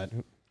topic, but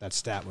that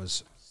stat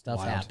was Stuff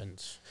wild.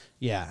 happens.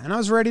 Yeah, and I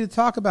was ready to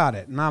talk about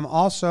it. And I'm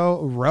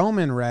also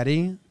Roman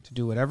ready to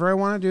do whatever I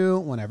want to do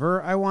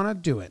whenever I want to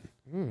do it.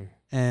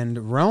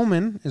 And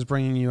Roman is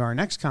bringing you our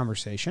next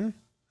conversation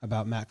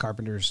about Matt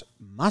Carpenter's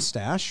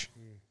mustache.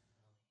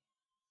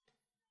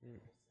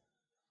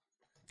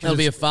 There'll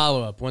be a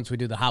follow-up once we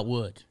do the hot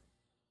wood.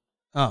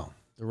 Oh,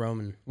 The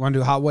Roman want to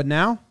do Hot Wood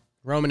now?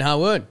 Hot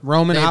Wood.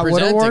 Roman They Hot Wood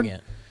presenting Award?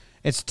 it.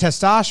 It's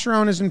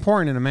testosterone is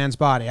important in a man's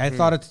body. I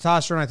thought of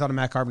testosterone. I thought of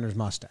Matt Carpenter's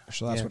mustache.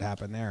 So that's what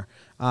happened there.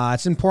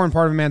 It's an important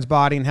part of a man's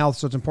body and health,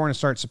 so it's important to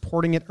start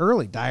supporting it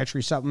early.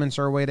 Dietary supplements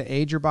are a way to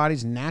aid your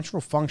body's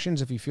natural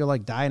functions if you feel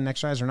like diet and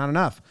exercise are not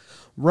enough.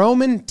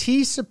 Roman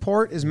T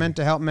Support is meant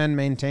to help men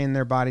maintain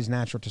their body's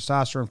natural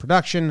testosterone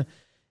production,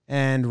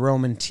 and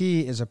Roman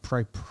T is a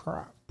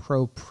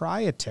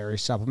proprietary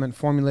supplement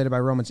formulated by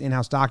Roman's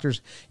in-house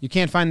doctors. You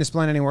can't find this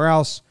blend anywhere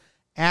else.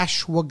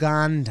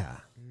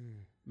 Ashwagandha.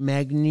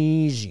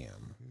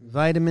 Magnesium,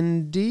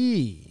 vitamin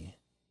D,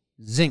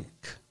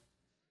 zinc.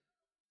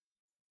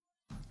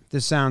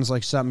 This sounds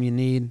like something you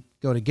need.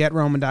 Go to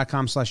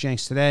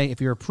GetRoman.com/Yanks today. If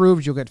you're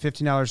approved, you'll get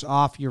 $15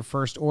 off your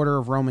first order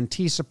of Roman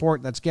T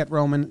Support. That's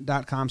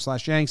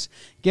GetRoman.com/Yanks.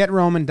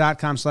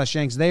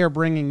 GetRoman.com/Yanks. They are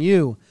bringing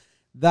you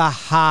the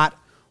Hot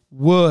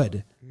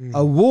Wood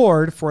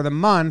Award for the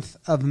month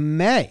of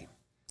May.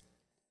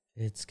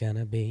 It's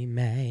gonna be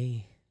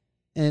May.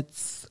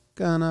 It's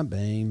gonna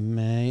be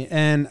May.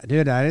 And,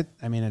 dude, I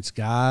mean, it's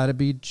gotta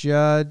be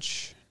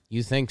Judge.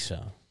 You think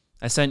so?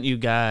 I sent you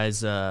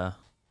guys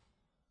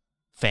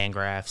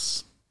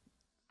Fangraphs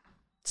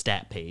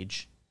stat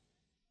page.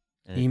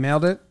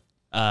 Emailed it?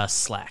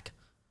 Slack.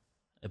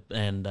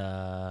 And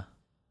Judge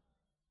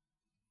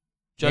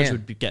Man.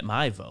 would get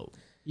my vote.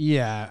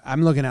 Yeah,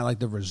 I'm looking at, like,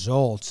 the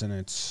results, and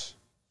it's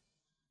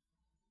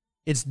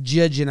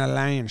Judge in a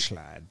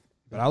landslide.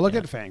 But I'll look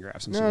at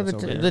Fangraphs and see No, what's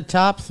over there. the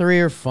top three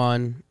are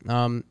fun.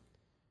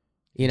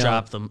 You know,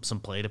 Drop them some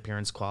plate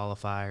appearance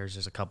qualifiers.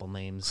 There's a couple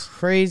names.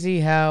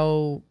 crazy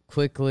how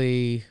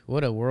quickly,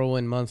 what a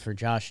whirlwind month for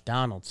Josh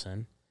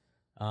Donaldson.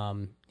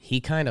 He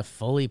kind of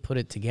fully put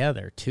it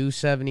together.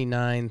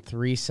 279,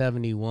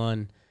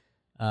 371,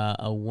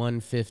 a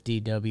 150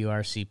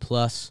 WRC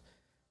plus.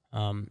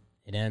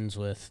 It ends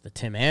with the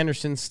Tim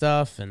Anderson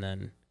stuff and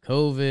then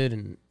COVID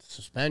and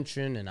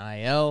suspension and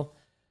IL.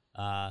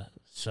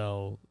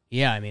 So,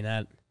 yeah, I mean,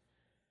 that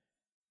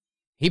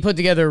he put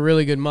together a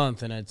really good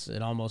month, and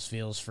it almost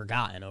feels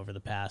forgotten over the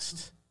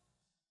past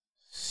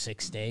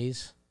 6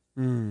 days.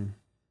 I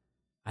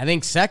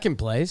think second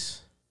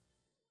place,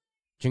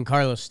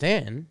 Giancarlo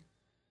Stanton,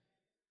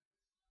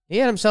 he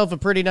had himself a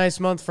pretty nice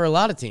month for a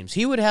lot of teams.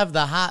 He would have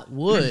the hot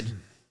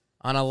wood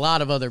on a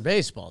lot of other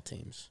baseball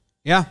teams.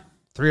 Yeah,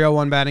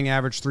 301 batting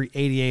average,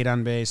 388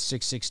 on base,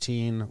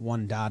 616,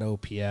 1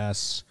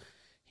 OPS.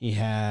 He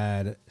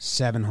had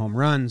 7 home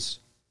runs.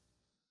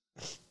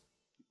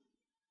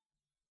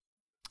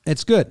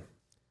 It's good.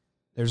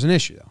 There's an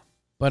issue, though.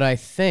 But I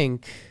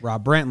think,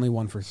 Rob Brantley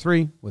 1 for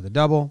 3 with a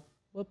double.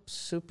 whoops,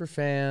 super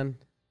fan.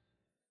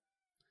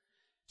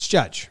 It's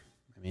Judge.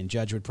 I mean,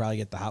 Judge would probably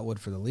get the hot wood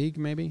for the league,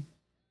 maybe.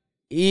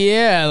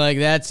 Yeah, like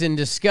that's in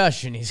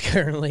discussion. He's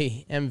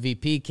currently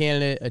MVP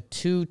candidate, a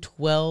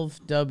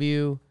 212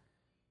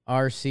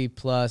 WRC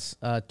plus,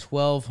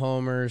 12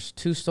 homers,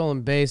 2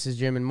 stolen bases,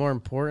 Jim, and more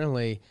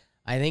importantly,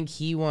 I think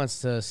he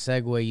wants to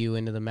segue you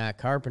into the Matt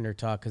Carpenter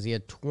talk because he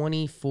had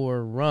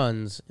 24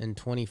 runs and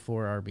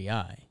 24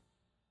 RBI.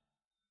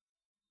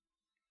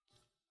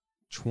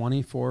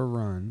 24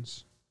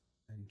 runs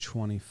and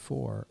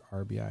 24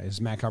 RBI.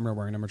 Is Matt Carpenter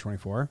wearing number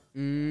 24?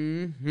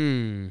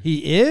 Mm-hmm.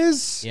 He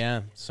is?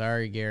 Yeah,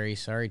 sorry, Gary.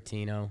 Sorry,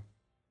 Tino.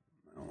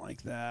 I don't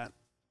like that.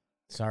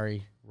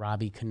 Sorry,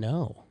 Robbie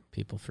Cano.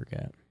 People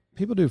forget.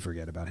 People do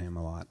forget about him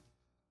a lot.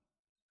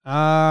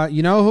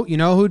 You know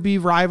who'd be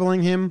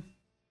rivaling him?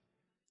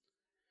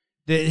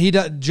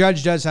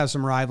 Judge does have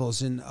some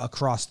rivals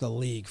across the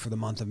league for the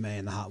month of May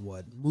in the hot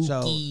wood.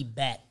 Mookie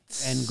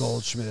Betts. And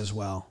Goldschmidt as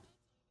well.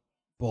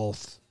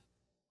 Both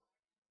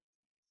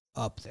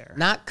up there.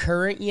 Not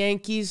current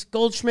Yankees.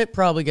 Goldschmidt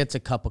probably gets a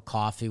cup of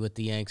coffee with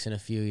the Yanks in a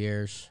few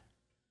years.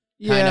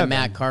 Kind of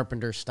Matt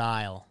Carpenter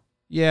style.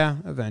 Yeah,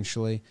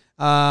 eventually.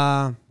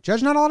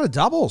 Judge not a lot of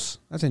doubles.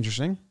 That's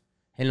interesting.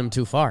 Hitting him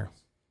too far.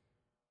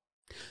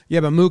 Yeah,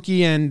 but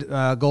Mookie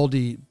and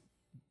Goldie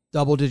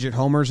double-digit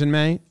homers in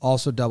May,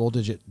 also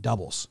double-digit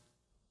doubles.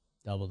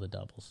 Double the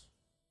doubles.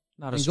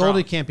 Not And as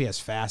Goldie strong. can't be as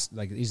fast.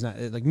 Like he's not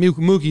like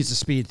Mookie's a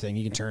speed thing.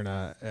 He can turn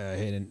a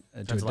hit into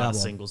a Turns a lot of double.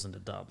 singles into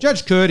doubles.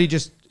 Judge could. He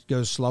just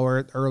goes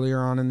slower earlier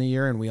on in the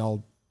year, and we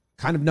all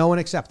kind of know and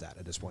accept that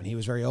at this point. He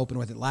was very open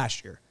with it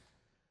last year.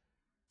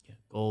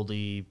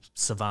 Goldie,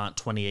 Savant,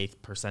 28th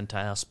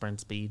percentile sprint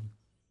speed.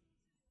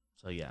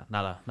 So yeah,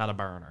 not a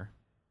burner.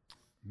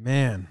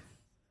 Man,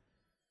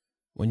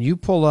 when you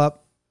pull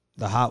up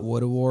the Hot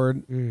Wood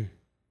Award,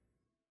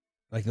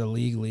 like the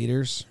league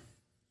leaders,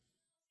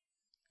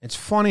 it's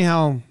funny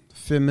how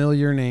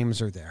familiar names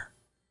are there.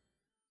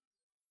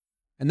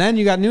 And then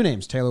you got new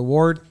names. Taylor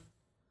Ward,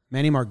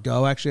 Manny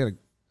Margot actually had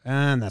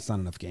and that's not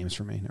enough games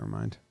for me. Never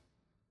mind.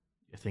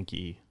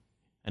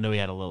 I know he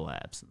had a little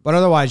absence. But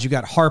otherwise, you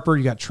got Harper,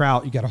 you got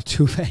Trout, you got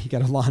Altuve, you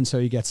got Alonso,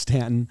 you got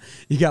Stanton.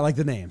 You got like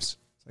the names.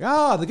 It's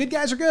like, the good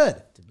guys are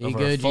good. To be Over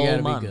a good, you full got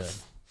to month. be good.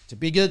 To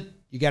be good,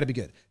 you got to be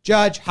good.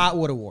 Judge, Hot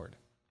Wood Award.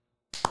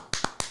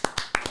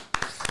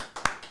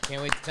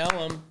 Can't wait to tell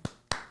him.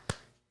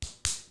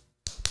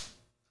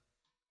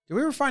 Did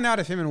we ever find out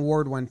if him and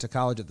Ward went to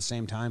college at the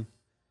same time?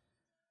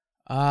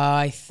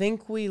 I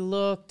think we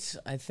looked.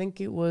 I think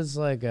it was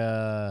like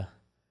a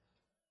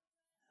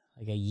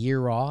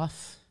year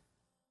off.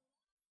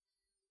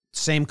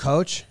 Same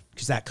coach?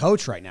 Because that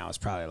coach right now is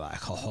probably like,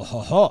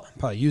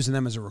 probably using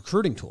them as a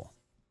recruiting tool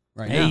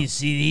right now. You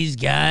see these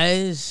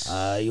guys?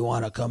 You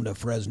want to come to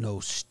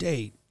Fresno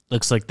State?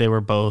 Looks like they were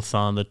both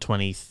on the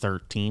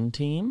 2013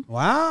 team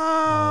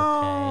Wow.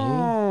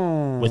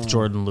 with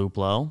Jordan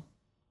Luplow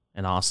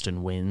and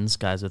Austin Wins,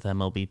 guys with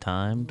MLB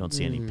time. Don't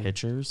see any Hmm.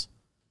 pitchers.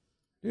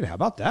 Dude, how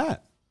about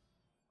that?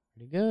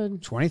 Pretty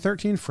good.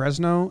 2013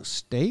 Fresno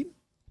State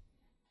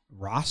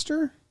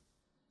roster?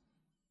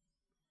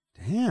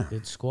 Damn.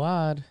 Good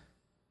squad.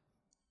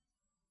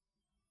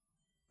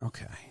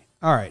 Okay.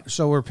 All right.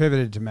 So we're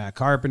pivoted to Matt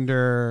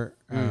Carpenter.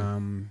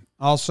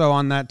 Also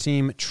on that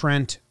team,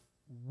 Trent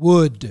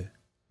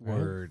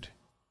Woodward,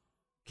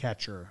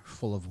 catcher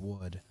full of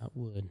wood. That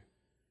would.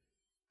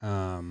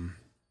 And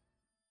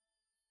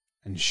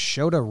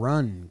Shota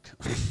Run.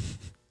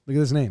 Look at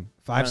this name.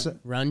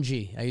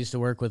 Runji. I used to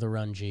work with a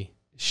Runji.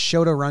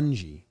 Shota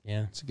Runji.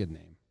 Yeah. That's a good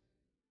name.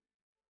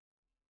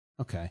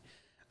 Okay.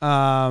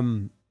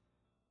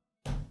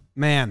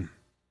 Man,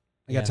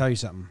 I got to tell you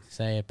something.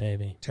 Say it,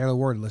 baby. Taylor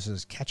Ward listed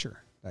as catcher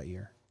that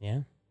year.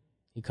 Yeah.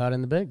 He caught in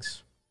the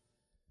bigs.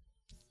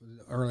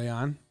 Early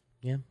on.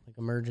 Yeah. Like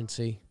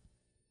emergency.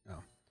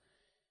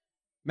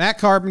 Matt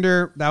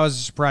Carpenter, that was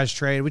a surprise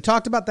trade. We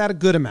talked about that a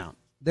good amount.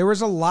 There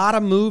was a lot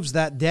of moves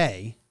that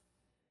day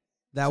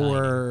that Signing.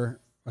 were,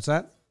 what's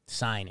that?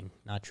 Signing,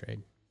 not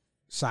trade.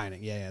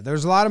 Signing, yeah.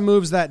 There's a lot of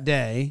moves that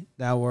day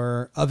that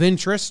were of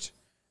interest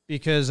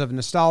because of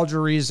nostalgia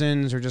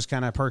reasons or just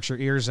kind of perks your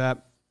ears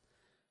up.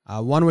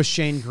 One was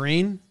Shane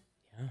Green,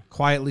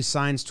 quietly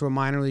signs to a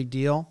minor league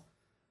deal.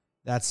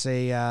 That's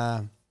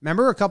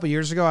remember a couple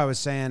years ago I was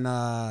saying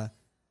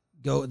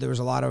there was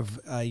a lot of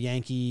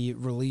Yankee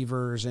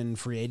relievers in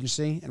free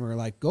agency, and we were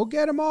like, go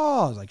get them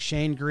all. It was like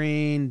Shane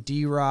Green,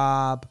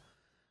 D-Rob,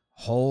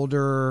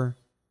 Holder,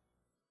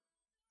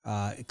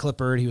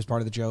 Clippard. He was part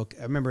of the joke.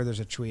 I remember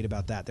there's a tweet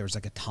about that. There was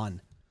like a ton.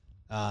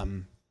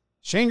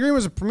 Shane Green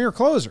was a premier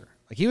closer.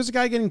 Like he was a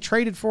guy getting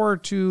traded for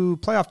to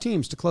playoff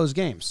teams to close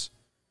games.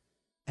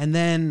 And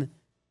then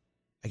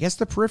I guess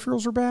the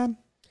peripherals are bad.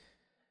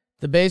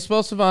 The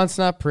baseball savant's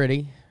not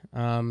pretty.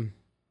 Not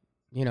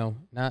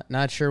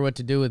sure what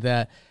to do with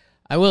that.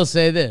 I will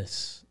say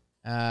this.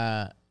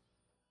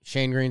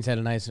 Shane Green's had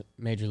a nice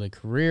major league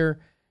career.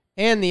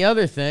 And the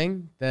other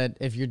thing that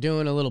if you're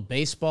doing a little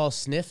baseball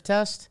sniff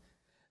test,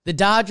 the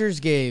Dodgers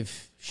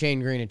gave Shane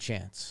Green a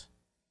chance.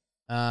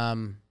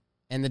 And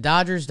the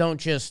Dodgers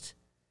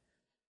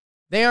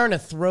they aren't a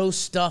throw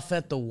stuff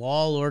at the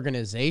wall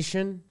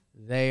organization.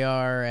 They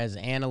are as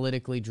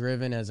analytically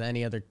driven as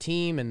any other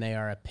team, and they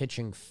are a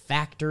pitching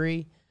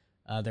factory.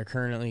 They're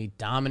currently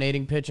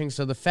dominating pitching.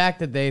 So the fact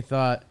that they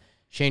thought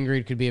Shane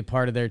Green could be a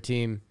part of their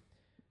team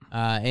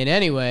in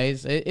any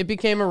ways, it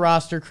became a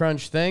roster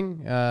crunch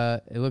thing.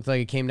 It looked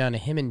like it came down to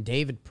him and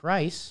David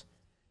Price,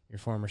 your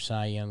former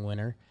Cy Young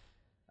winner.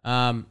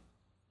 I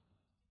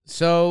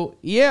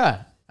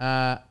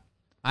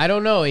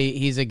don't know.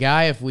 He's a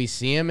guy, if we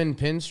see him in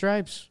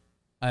pinstripes,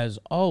 as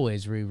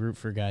always, we root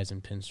for guys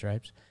in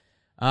pinstripes.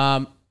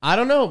 I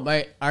don't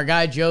know. Our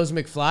guy Joe's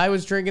McFly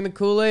was drinking the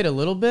Kool-Aid a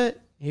little bit.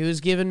 He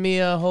was giving me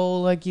a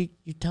whole, like, you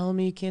telling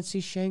me you can't see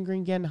Shane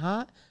Green getting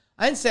hot?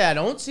 I didn't say I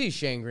don't see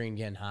Shane Green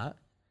getting hot,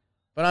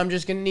 but I'm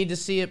just going to need to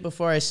see it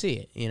before I see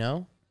it, you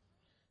know?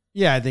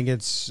 Yeah, I think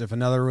it's if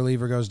another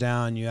reliever goes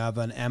down, you have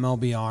an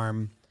MLB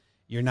arm,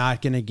 you're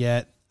not going to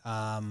get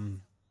the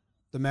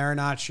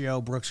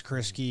Marinaccio, Brooks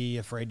Kriske,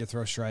 afraid to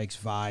throw strikes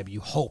vibe.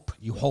 You hope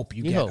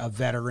you get a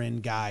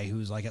veteran guy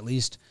who's like at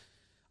least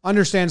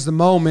understands the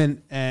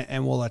moment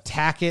and will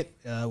attack it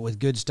with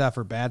good stuff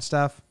or bad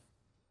stuff.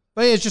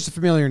 But it's just a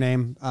familiar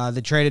name.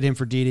 They traded him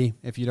for Didi.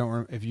 If you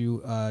don't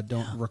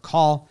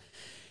recall,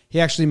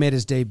 he actually made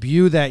his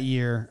debut that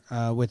year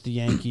with the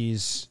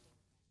Yankees.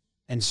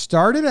 and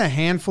started a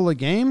handful of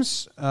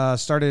games.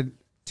 Started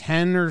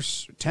 10 or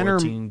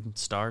 14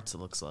 starts, it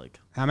looks like.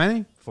 How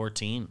many?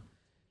 14.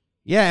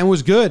 Yeah, and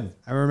was good.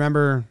 I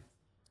remember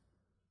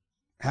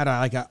had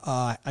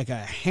a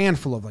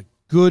handful of like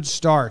good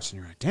starts, and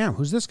you're like, damn,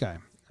 who's this guy?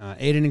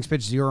 8 innings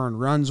pitched, 0 earned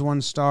runs,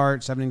 1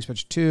 start. 7 innings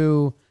pitched,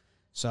 2.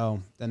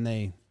 So then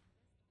they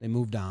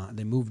moved on.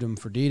 They moved him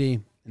for Didi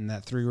in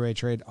that 3-Ray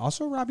trade.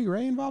 Also, Robbie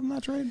Ray involved in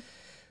that trade.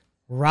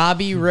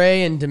 Robbie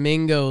Ray and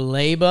Domingo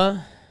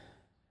Leyba.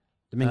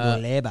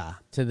 Leyba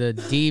To the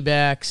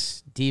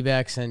D-backs.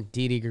 D-backs sent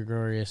Didi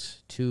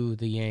Gregorius to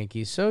the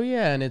Yankees. So,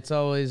 yeah, and it's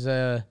always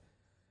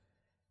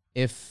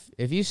if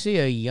you see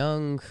a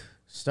young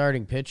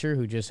starting pitcher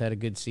who just had a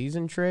good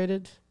season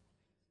traded,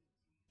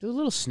 do a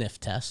little sniff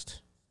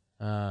test.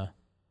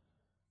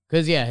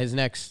 Because, yeah, his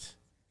next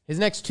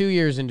 2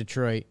 years in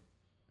Detroit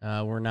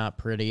were not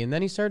pretty, and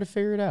then he started to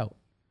figure it out.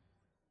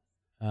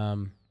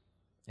 And,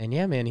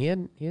 yeah, man, he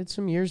had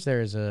some years there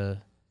as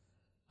a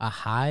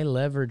high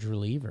leverage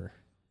reliever.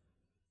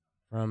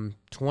 From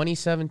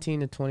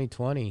 2017 to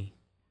 2020,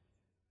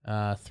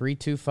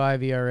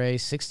 3.25 ERA,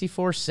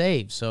 64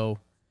 saves. So,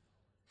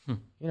 you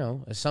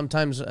know,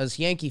 sometimes as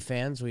Yankee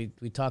fans, we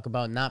talk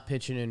about not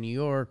pitching in New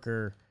York,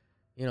 or,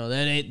 you know,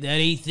 that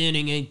 8th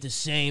inning ain't the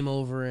same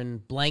over in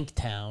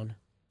Blanktown.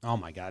 Oh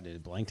my God,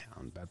 dude,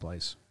 Blanktown, bad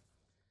place.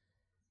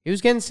 He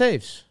was getting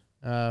saves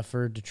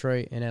for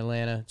Detroit and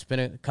Atlanta. It's been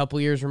a couple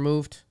years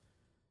removed.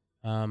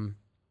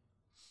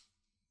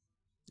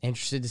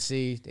 Interested to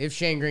see if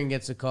Shane Green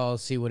gets a call,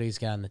 see what he's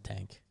got in the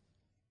tank.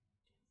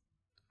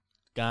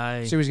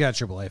 Guy, See, he's got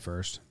AAA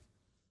first.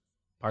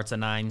 parts of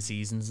 9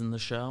 seasons in the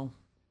show.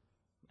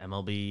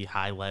 MLB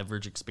high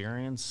leverage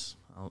experience.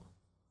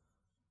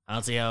 I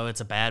don't see how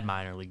it's a bad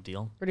minor league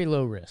deal. Pretty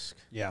low risk.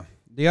 Yeah.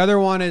 The other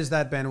one is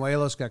that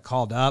Benuelos got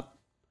called up,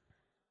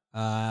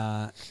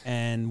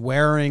 and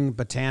wearing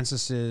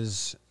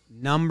Betances'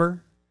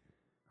 number,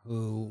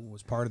 who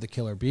was part of the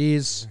Killer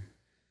Bees.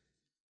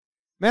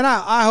 Man,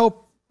 I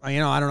hope, I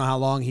don't know how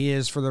long he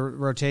is for the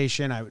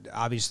rotation.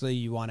 Obviously,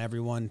 you want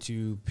everyone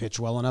to pitch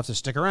well enough to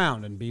stick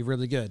around and be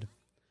really good.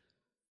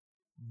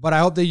 But I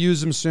hope they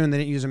use him soon. They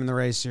didn't use him in the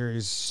Rays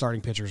series.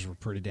 Starting pitchers were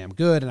pretty damn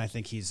good, and I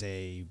think he's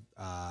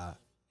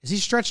is he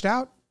stretched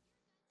out?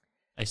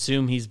 I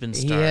assume he's been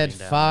starting.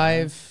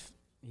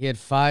 He had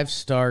 5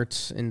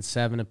 starts and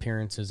 7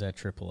 appearances at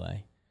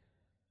AAA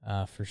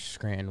for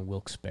Scranton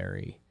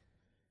Wilkes-Barre.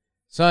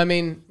 So, I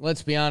mean,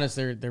 let's be honest,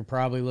 they're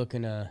probably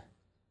looking to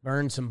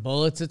burn some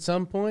bullets at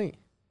some point.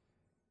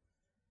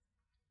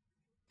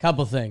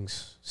 Couple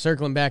things.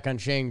 Circling back on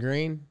Shane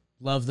Green.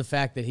 Love the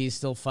fact that he's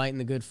still fighting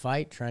the good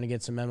fight, trying to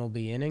get some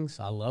MLB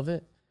innings. I love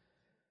it.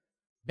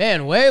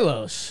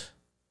 Benuelos.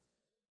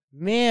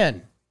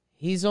 Man,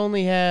 he's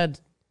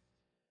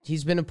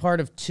been a part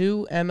of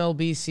 2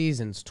 MLB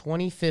seasons,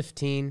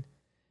 2015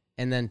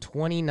 and then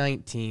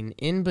 2019.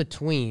 In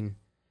between,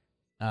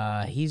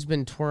 he's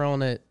been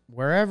twirling it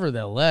wherever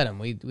they'll let him.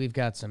 We've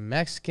got some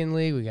Mexican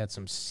League, we got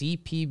some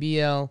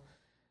CPBL,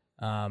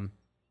 and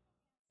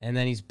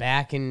then he's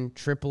back in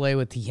AAA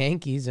with the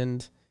Yankees.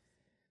 And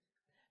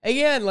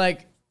again,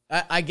 like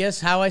I guess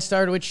how I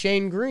started with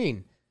Shane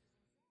Green.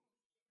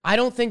 I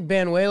don't think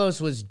Benuelos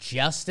was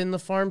just in the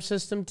farm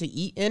system to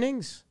eat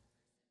innings.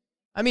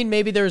 I mean,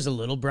 maybe there was a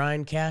little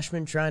Brian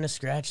Cashman trying to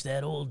scratch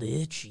that old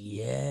itch.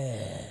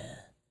 Yeah.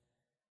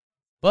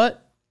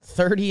 But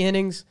 30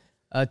 innings,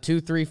 a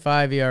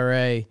 2.35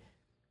 ERA.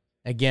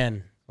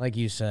 Again, like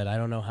you said, I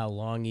don't know how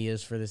long he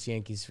is for this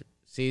Yankees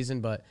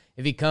season, but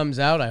if he comes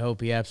out, I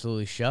hope he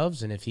absolutely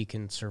shoves. And if he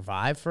can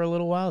survive for a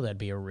little while, that'd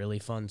be a really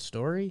fun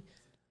story.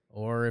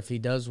 Or if he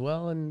does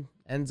well and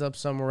ends up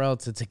somewhere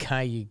else, it's a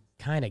guy you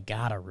kind of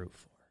got to root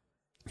for.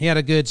 He had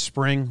a good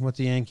spring with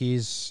the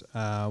Yankees.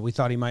 We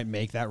thought he might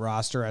make that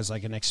roster as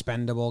like an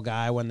expendable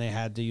guy when they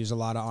had to use a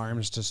lot of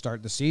arms to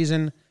start the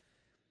season.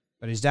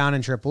 But he's down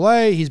in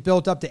AAA. He's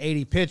built up to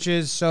 80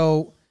 pitches.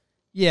 So,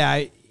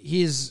 yeah,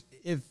 he's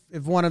if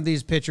one of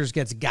these pitchers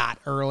gets got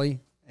early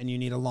and you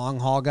need a long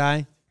haul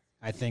guy,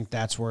 I think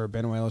that's where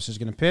Benuelos is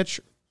going to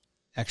pitch.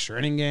 Extra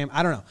inning game.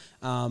 I don't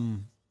know.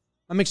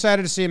 I'm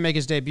excited to see him make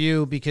his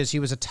debut because he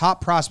was a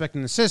top prospect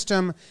in the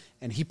system,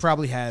 and he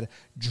probably had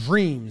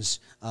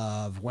dreams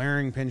of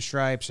wearing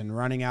pinstripes and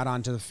running out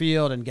onto the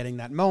field and getting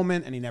that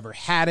moment, and he never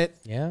had it.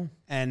 Yeah.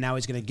 And now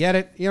he's going to get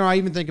it. I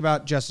even think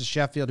about Justice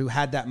Sheffield, who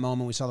had that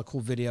moment. We saw the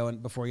cool video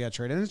before he got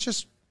traded, and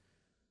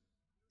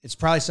it's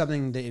probably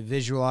something that you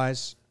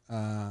visualize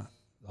the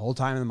whole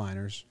time in the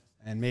minors,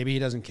 and maybe he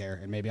doesn't care,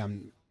 and maybe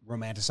I'm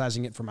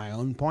romanticizing it for my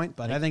own point,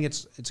 but I think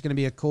it's going to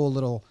be a cool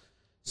little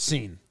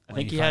scene. I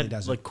think he had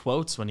like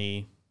quotes when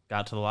he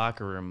got to the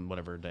locker room,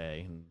 whatever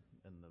day, and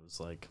it was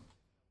like,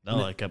 no,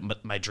 like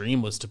my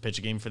dream was to pitch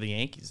a game for the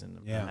Yankees, and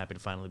I'm happy to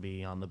finally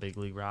be on the big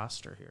league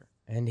roster here.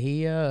 And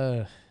he,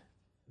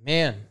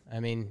 man,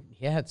 I mean,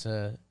 yeah, it's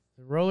a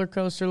roller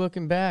coaster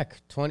looking back.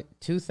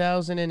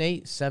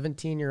 2008,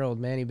 17-year-old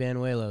Manny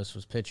Benuelos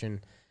was pitching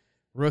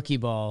rookie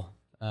ball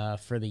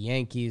for the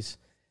Yankees.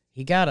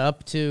 he got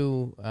up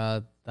to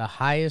the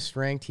highest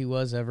ranked he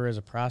was ever as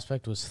a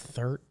prospect was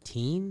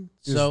 13.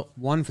 He was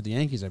one for the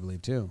Yankees, I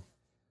believe, too.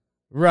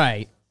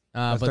 Right.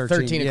 But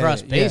 13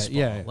 across baseball.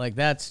 Yeah. Like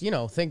that's,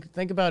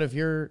 think about if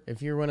you're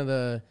one of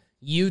the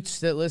Utes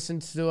that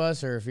listens to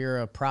us, or if you're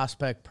a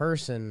prospect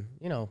person,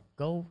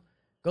 go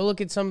look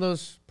at some of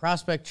those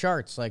prospect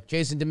charts. Like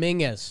Jason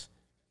Dominguez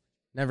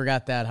never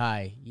got that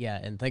high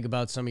yet. And think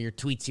about some of your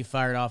tweets you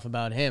fired off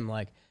about him.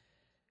 Like,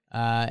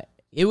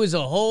 it was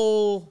a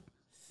whole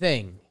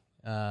thing,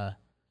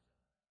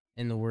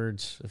 in the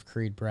words of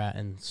Creed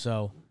Bratton.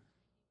 So,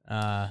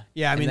 I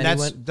mean,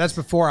 that's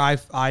before I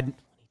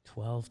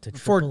 12 to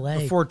before AAA.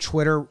 before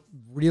Twitter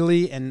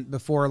really, and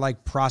before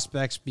like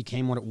prospects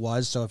became what it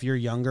was. So if you're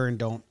younger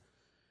and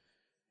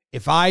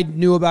if I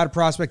knew about a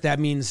prospect, that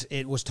means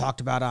it was talked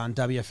about on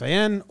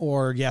WFAN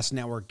or Yes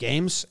Network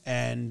games,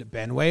 and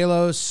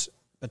Banuelos,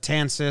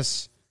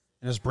 Betances,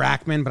 and it was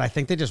Brackman, but I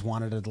think they just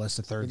wanted to list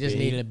a third B. They just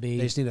needed a B.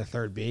 They just needed a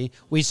third B.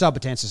 We saw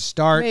Betances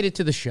start. Made it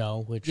to the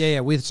show, which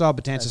We saw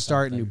Betances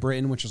start in New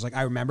Britain, which was like,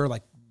 I remember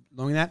like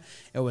knowing that.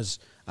 It was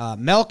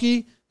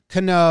Melky,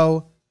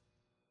 Cano,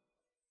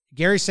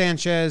 Gary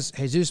Sanchez,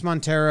 Jesus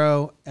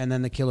Montero, and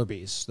then the Killer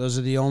Bees. Those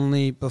are the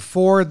only,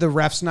 before the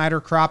Ref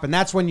Snyder crop, and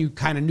that's when you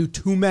kind of knew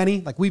too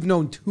many. Like, we've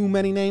known too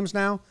many names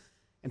now,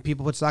 and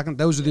people put stock in.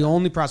 Those are the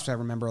only prospects I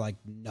remember, like,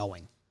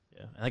 knowing.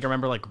 Yeah, I think I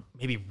remember, like,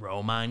 maybe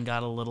Romine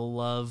got a little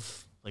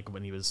love, like,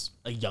 when he was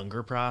a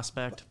younger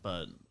prospect,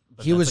 but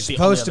he was like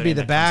supposed to be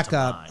other the name that comes to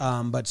backup,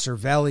 mind. but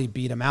Cervelli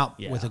beat him out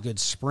Yeah. with a good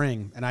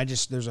spring. And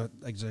there's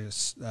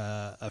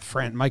a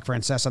friend, Mike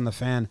Francesa on the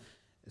Fan,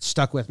 it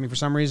stuck with me for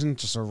some reason,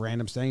 just a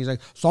random thing. He's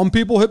like, some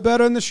people hit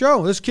better in the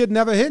show. This kid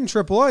never hit in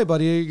AAA, but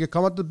you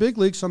come up to the big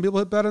league, some people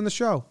hit better in the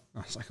show.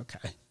 I was like,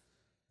 okay.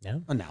 Yeah.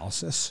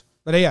 Analysis.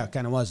 But yeah, it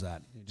kind of was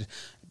that.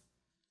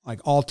 Like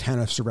all 10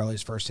 of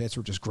Cervelli's first hits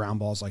were just ground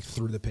balls like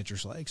through the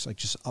pitcher's legs, like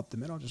just up the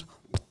middle, just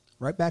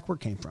right back where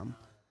it came from.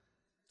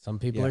 some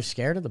people are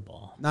scared of the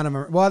ball. None of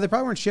them. Well, they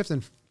probably weren't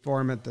shifting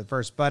for him at the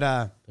first,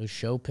 but Those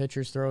show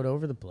pitchers throw it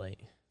over the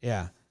plate.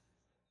 yeah.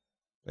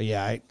 But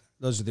yeah,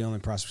 those are the only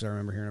prospects I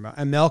remember hearing about.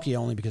 And Melky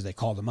only because they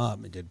called him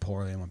up. It did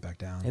poorly and went back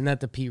down. Isn't that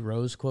the Pete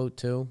Rose quote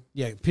too?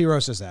 Yeah, P.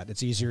 Rose says that.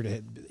 It's easier to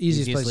hit.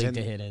 Easiest place league to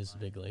to hit. hit is the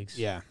big leagues.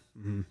 Yeah.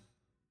 Mm-hmm.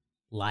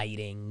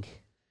 Lighting.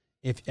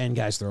 And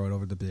guys throw it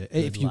over the bit.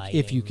 Good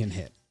If you can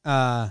hit.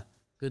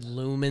 Good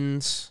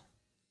lumens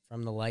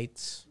from the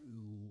lights.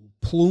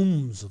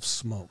 Plumes of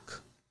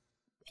smoke.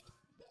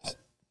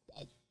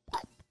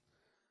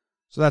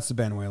 So that's the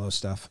Banuelos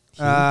stuff.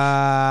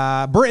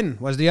 Britain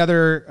was the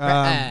other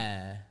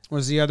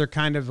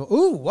kind of,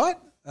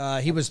 what?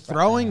 He was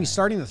throwing, he's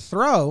starting to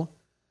throw,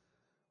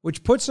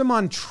 which puts him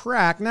on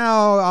track.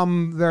 Now,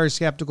 I'm very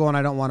skeptical, and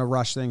I don't want to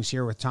rush things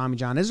here with Tommy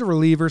John. This is a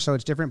reliever, so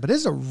it's different, but this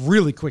is a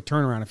really quick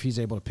turnaround if he's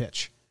able to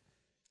pitch.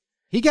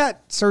 He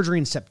got surgery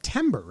in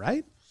September,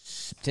 right?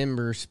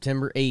 September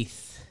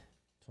 8th,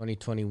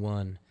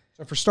 2021.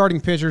 So for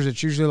starting pitchers,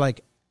 it's usually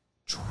like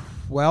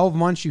 12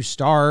 months you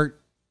start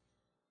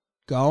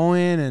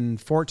going, and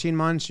 14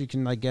 months you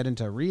can like get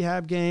into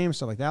rehab games,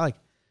 stuff like that. Like,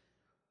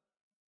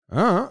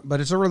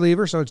 but it's a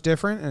reliever, so it's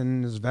different,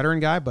 and it's a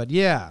veteran guy. But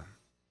yeah,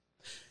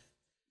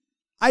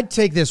 I'd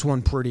take this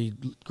one pretty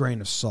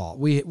grain of salt.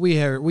 We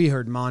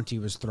heard Monty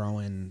was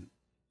throwing,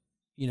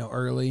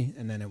 early,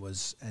 and then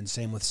and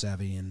same with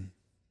Sevy, and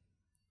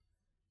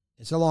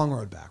it's a long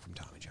road back from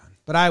Tommy John.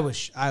 But I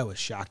was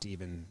shocked to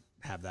even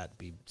have that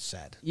be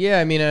said.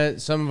 Yeah, I mean,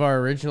 some of our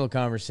original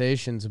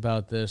conversations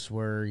about this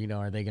were,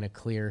 are they going to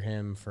clear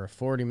him for a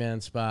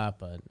 40-man spot?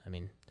 But, I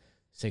mean,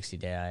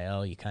 60-day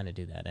IL, you kind of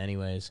do that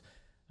anyways.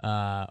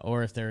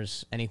 Or if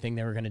there's anything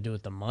they were going to do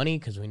with the money,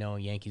 because we know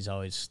Yankees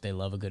they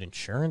love a good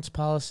insurance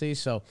policy.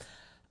 So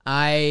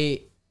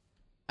I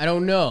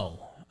don't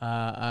know.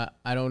 I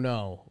don't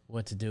know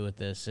what to do with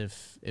this.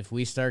 If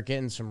we start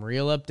getting some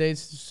real updates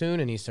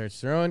soon and he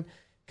starts throwing,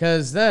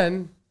 because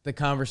then the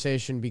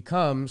conversation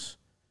becomes,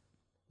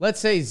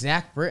 let's say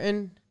Zach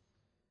Britton,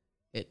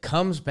 it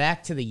comes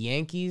back to the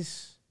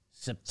Yankees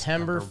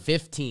September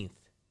 15th.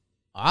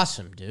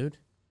 Awesome, dude.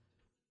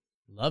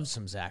 Love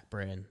some Zach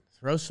Britton.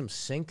 Throw some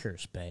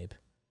sinkers, babe.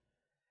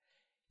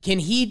 Can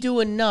he do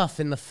enough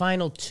in the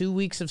final 2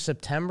 weeks of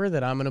September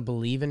that I'm going to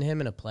believe in him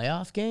in a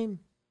playoff game?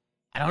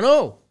 I don't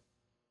know.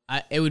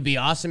 It would be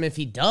awesome if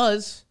he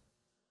does.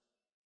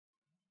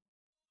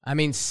 I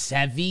mean,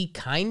 Sevy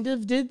kind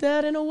of did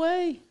that in a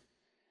way.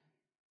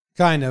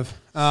 Kind of.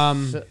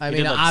 So, I mean,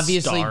 did, like,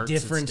 obviously starts,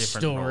 different it's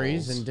different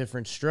stories roles. and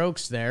different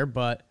strokes there,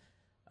 but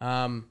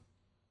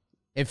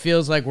it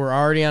feels like we're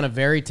already on a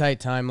very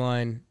tight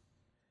timeline.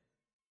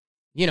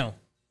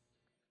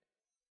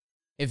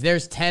 If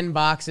there's 10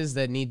 boxes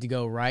that need to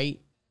go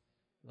right,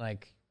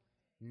 like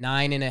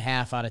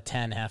 9.5 out of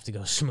 10 have to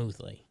go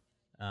smoothly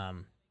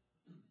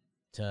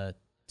to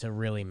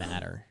really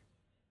matter.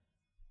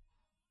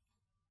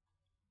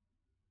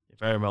 It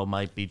very well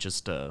might be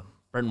just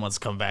Brenton wants to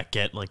come back,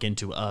 get like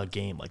into a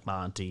game like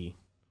Monty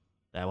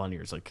That 1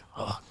 year's like,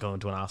 going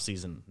to an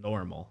off-season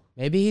normal.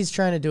 Maybe he's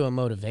trying to do a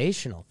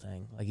motivational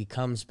thing. Like he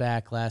comes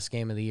back last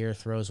game of the year,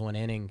 throws one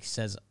inning,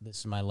 says, "This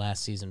is my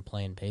last season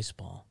playing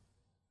baseball.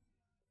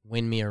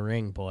 Win me a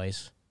ring,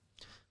 boys."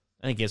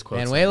 I think he has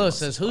quotes. Manuelo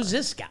says, "Who's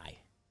this guy?"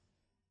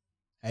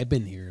 I've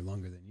been here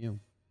longer than you.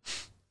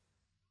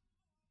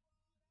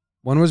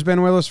 When was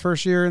Benuelo's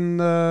first year in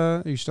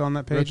the? Are you still on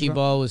that page? Rookie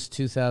ball was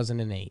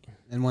 2008.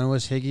 And when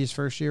was Higgy's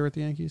first year with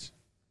the Yankees?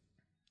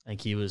 I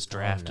think he was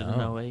drafted in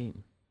 08.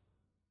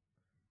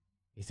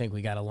 You think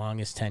we got a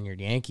longest tenured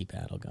Yankee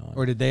battle going?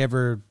 Or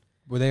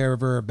were they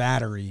ever a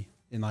battery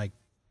in like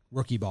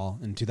rookie ball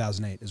in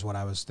 2008 is what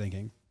I was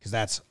thinking. Because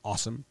that's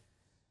awesome.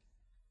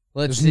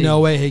 Let's There's see. no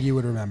way Higgy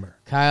would remember.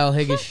 Kyle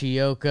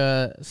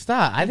Higashioka.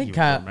 Stop. I think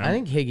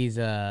Higgy's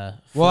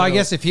Well, I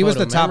guess if he was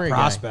the top memory guy.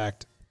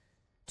 prospect.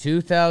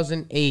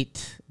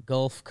 2008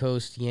 Gulf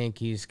Coast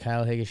Yankees.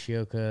 Kyle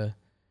Higashioka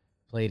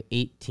played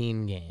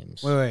 18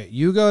 games. Wait.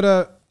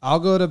 I'll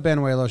go to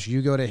Benuelos.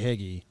 You go to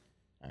Higgy.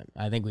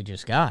 I think we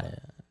just got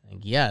it. I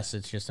think, yes,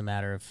 it's just a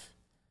matter of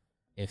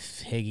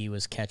if Higgy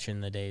was catching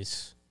the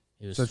days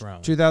he was So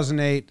thrown.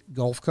 2008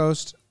 Gulf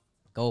Coast.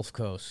 Gulf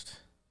Coast.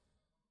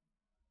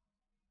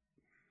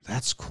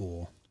 That's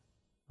cool.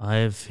 I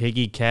have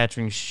Higgy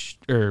catching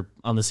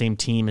on the same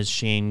team as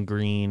Shane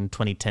Green,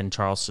 2010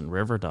 Charleston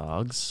River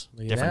Dogs.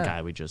 Look at Different that.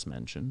 guy we just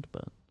mentioned,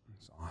 but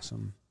That's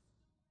awesome.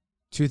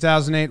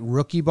 2008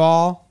 rookie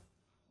ball.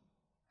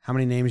 How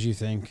many names do you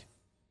think?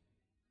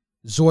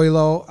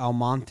 Zoilo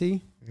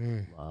Almonte,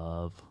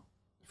 love.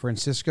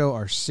 Francisco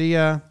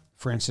Arcia,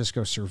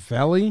 Francisco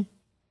Cervelli,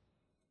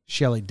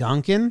 Shelly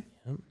Duncan,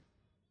 Yep.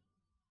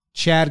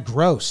 Chad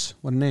Gross.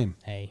 What a name.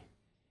 Hey,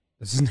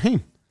 That's his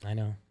name. I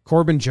know.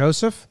 Corbin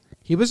Joseph.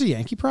 He was a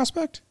Yankee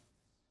prospect.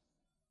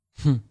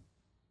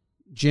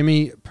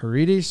 Jimmy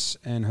Paredes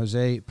and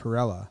Jose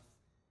Perella.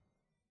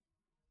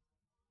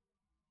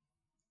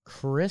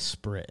 Chris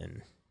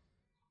Britton.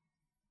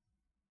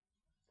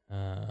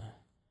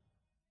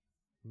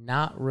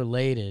 Not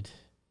related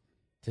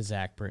to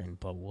Zach Britton,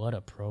 but what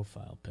a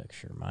profile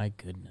picture. My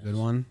goodness. Good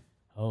one.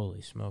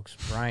 Holy smokes.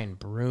 Brian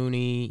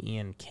Bruni,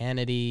 Ian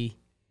Kennedy,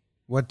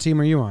 What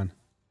team are you on?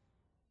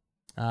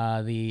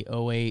 the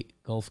 08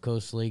 Gulf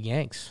Coast League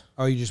Yanks.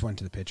 Oh, you just went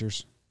to the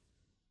pitchers.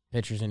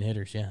 Pitchers and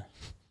hitters, yeah.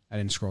 I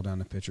didn't scroll down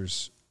to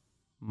pitchers.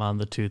 I'm on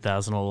the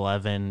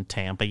 2011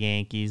 Tampa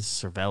Yankees.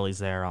 Cervelli's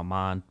there.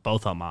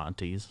 Both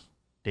Almontes.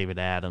 David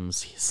Adams,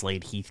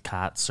 Slade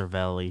Heathcott,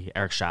 Cervelli.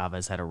 Eric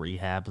Chavez had a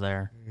rehab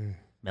there.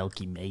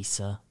 Melky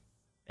Mesa.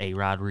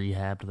 A-Rod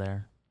rehabbed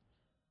there.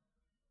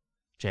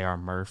 J.R.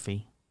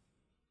 Murphy.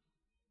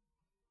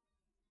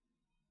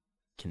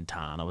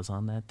 Quintana was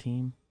on that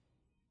team.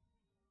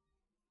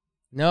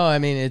 No, I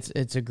mean,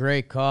 it's a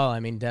great call. I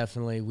mean,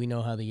 definitely, we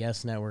know how the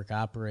Yes Network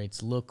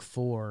operates. Look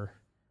for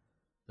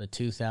the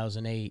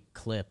 2008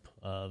 clip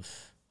of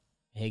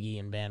Higgy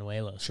and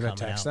Banuelos Should I coming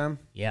text out. them?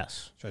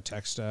 Yes. Should I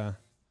text?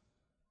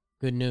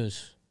 Good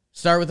news.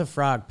 Start with a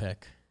frog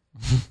pick.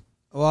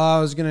 Well, I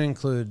was going to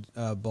include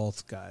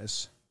both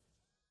guys.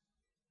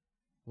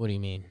 What do you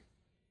mean?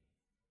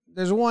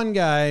 There's one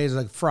guy, he's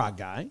like frog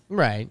guy.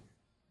 Right.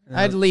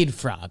 I'd lead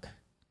frog.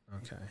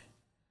 Okay.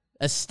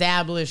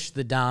 Establish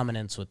the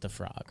dominance with the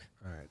frog.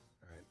 All right.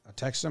 I'll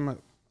text them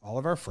all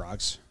of our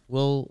frogs.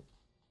 All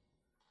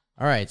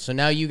right, so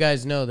now you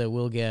guys know that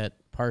we'll get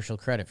partial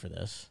credit for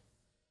this.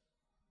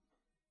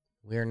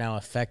 We are now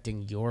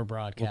affecting your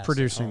broadcast. We're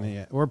producing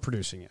at home. We're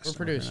producing yes. We're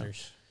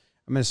producers.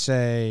 I'm going to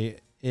say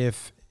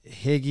if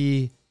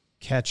Higgy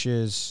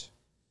catches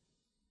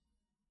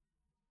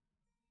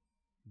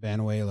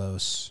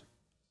Banuelos,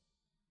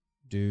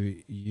 do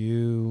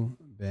you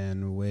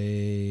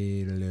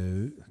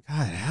Banuelos?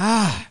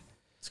 God,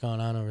 What's going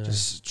on over there?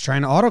 just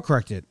trying to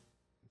autocorrect it.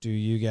 Do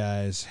you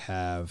guys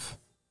have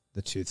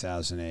the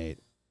 2008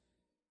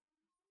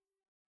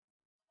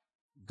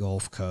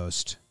 Gulf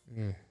Coast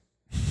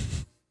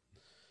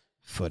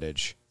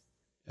footage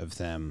of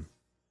them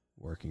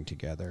working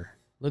together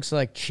Looks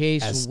like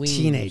Chase as Weems.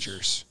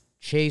 teenagers?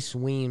 Chase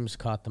Weems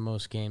caught the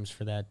most games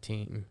for that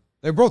team.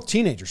 They're both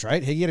teenagers,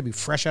 right? Higgy had to be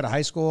fresh out of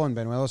high school, and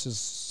Banuelos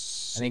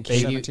is I think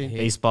 17.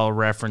 Baseball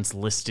Reference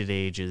listed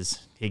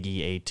ages: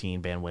 Higgy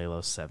 18,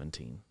 Banuelos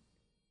 17.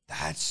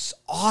 That's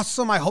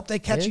awesome. I hope they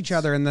catch each It's-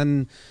 other, and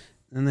then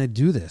they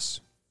do this.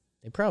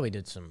 They probably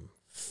did some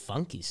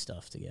funky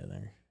stuff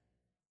together.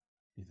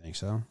 You think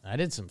so? I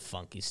did some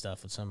funky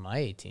stuff with some of my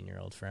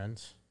 18-year-old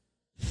friends.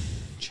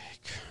 Jake.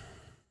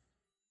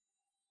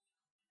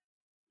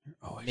 You're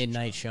always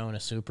Midnight show in a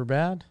super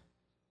bad.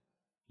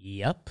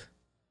 Yep.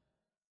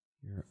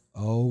 You're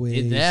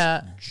always Did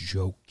that.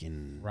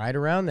 joking. Right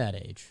around that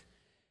age.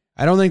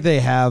 I don't think they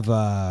have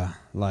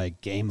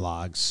like game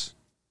logs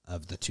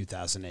of the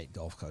 2008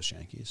 Gulf Coast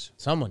Yankees.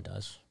 Someone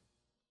does.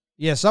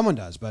 Yeah, someone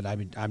does, but I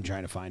mean, I'm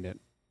trying to find it.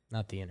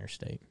 Not the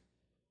interstate.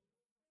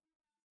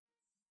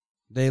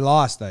 They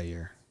lost that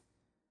year.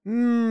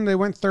 They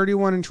went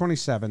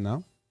 31-27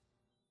 though,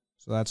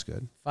 so that's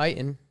good.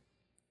 Fighting.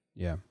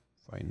 Yeah,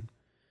 fighting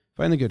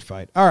the good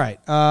fight. All right,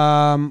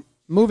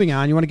 moving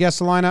on. You want to guess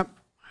the lineup?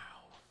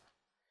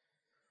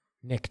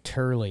 Nick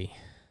Turley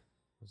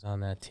was on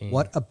that team.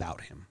 What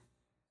about him?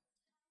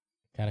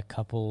 Got a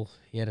couple.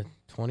 He had a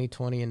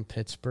 2020 in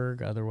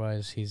Pittsburgh.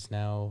 Otherwise, he's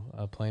now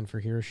playing for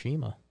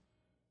Hiroshima.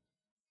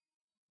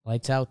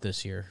 Lights out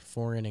this year.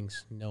 4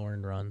 innings, no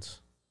earned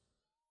runs.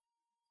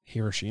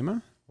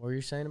 Hiroshima? What were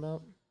you saying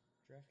about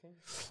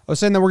DraftKings? I was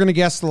saying that we're going to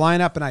guess the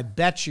lineup, and I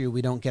bet you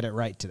we don't get it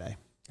right today.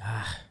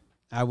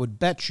 I would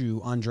bet you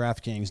on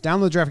DraftKings.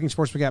 Download the DraftKings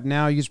Sportsbook app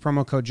now. Use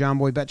promo code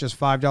JOHNBOY. Bet just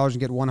 $5 and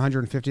get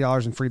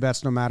 $150 in free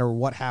bets no matter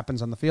what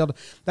happens on the field.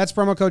 That's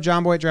promo code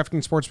JOHNBOY at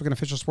DraftKings Sportsbook, an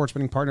official sports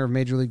betting partner of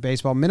Major League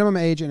Baseball. Minimum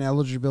age and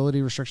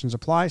eligibility restrictions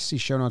apply. See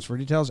show notes for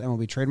details.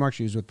 MLB trademarks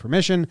used with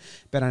permission.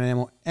 Bet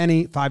on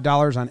any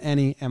 $5 on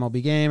any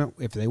MLB game.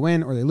 If they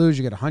win or they lose,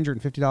 you get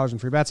 $150 in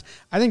free bets.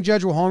 I think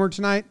Judge will homer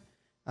tonight.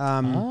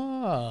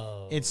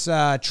 It's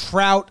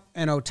Trout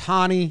and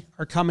Ohtani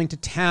are coming to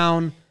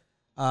town.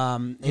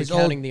 He's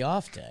counting the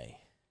off day.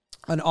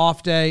 An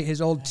off day. His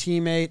old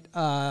teammate,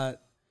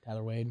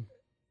 Tyler Wade.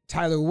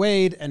 Tyler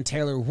Wade and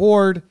Taylor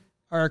Ward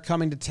are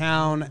coming to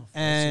town.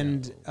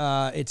 And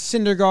it's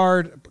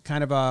Syndergaard,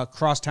 kind of a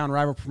crosstown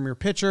rival premier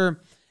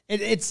pitcher.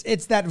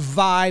 It's that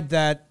vibe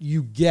that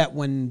you get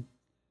when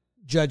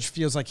Judge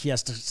feels like he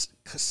has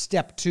to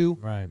step to,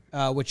 Right.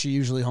 which he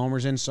usually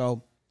homers in.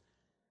 So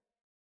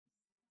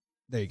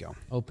there you go.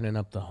 Opening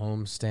up the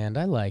home stand.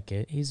 I like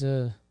it. He's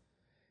a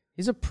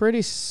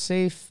pretty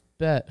safe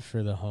bet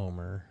for the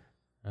homer.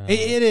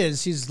 It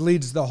is. He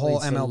leads the whole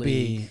Leads the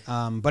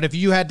MLB. But if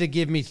you had to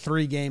give me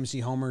 3 games he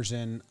homers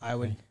in, I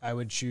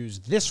would choose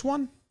this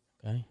one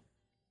Okay.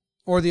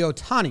 or the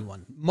Ohtani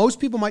one. Most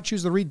people might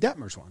choose the Reed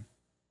Detmers one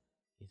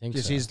You think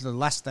because so? he's the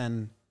less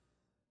than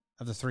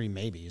of the 3.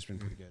 Maybe he's been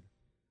pretty good.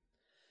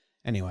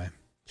 Anyway,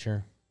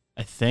 Sure.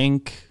 I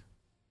think,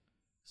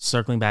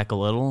 circling back a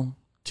little,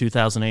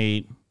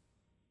 2008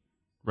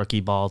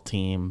 rookie ball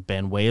team,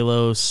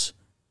 Banuelos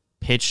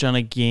pitched in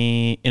a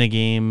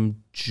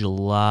game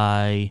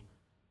July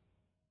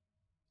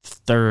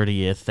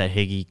 30th that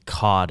Higgy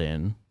caught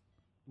in.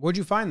 where'd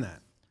you find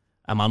that?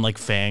 I'm on like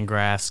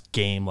Fangraphs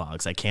game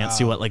logs. I can't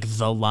see what like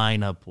the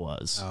lineup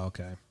was. Oh,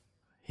 okay.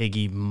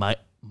 Higgy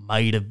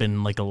might have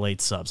been like a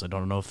late sub. So I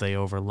don't know if they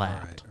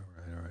overlapped.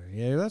 All right.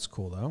 Yeah, that's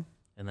cool though.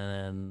 And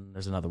then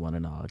there's another one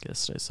in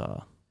August I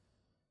saw.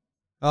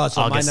 Oh,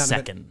 so it might August not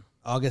have been- 2nd.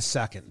 August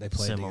 2nd, they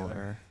played together.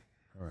 Similar.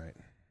 All right.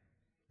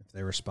 If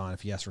they respond,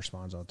 if yes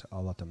responds,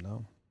 I'll let them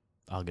know.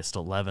 August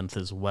 11th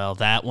as well.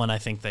 That one, I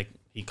think that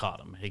he caught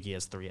him. Higgy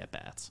has 3 at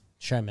bats.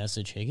 Should I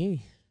message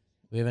Higgy?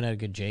 We haven't had a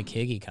good Jake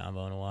Higgy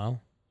combo in a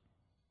while.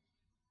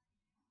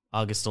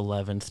 August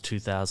 11th,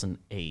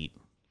 2008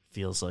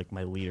 feels like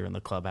my leader in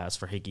the clubhouse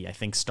for Higgy. I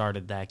think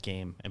started that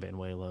game, and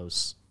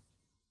Banuelos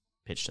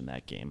pitched in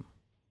that game.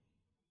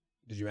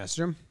 Did you message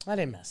him? I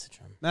didn't message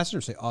him. Message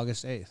him, say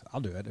August 8th. I'll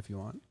do it if you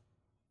want.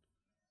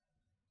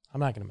 I'm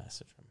not going to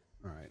message him.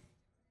 All right.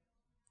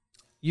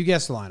 You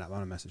guess the lineup. I'm going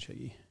to message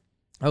Higgy.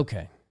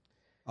 Okay.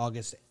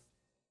 August 8th.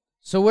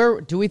 So where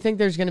do we think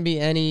there's going to be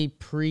any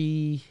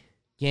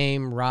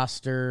pre-game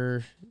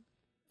roster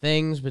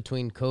things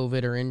between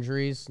COVID or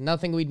injuries?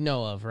 Nothing we'd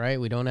know of, right?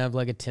 We don't have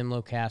like a Tim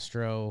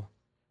Locastro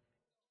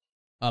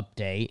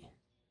update.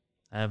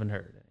 I haven't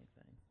heard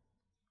anything.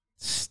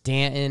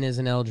 Stanton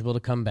isn't eligible to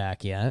come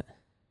back yet.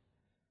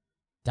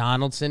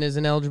 Donaldson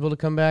isn't eligible to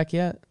come back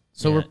yet.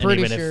 So Yeah, we're and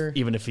pretty even sure.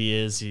 If he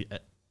is,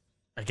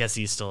 I guess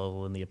he's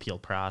still in the appeal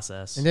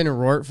process. And then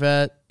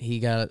Rortvet, he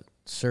got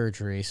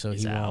surgery, so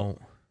He's he out.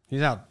 won't.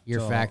 He's out. You're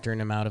till- factoring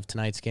him out of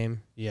tonight's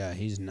game. Yeah,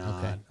 he's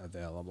not Okay.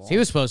 available. He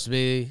was supposed to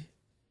be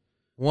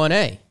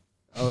 1A.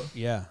 Oh,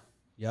 yeah.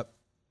 Yep.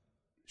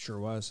 Sure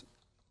was.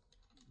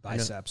 I know-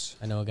 Biceps.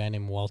 I know a guy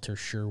named Walter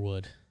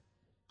Sherwood.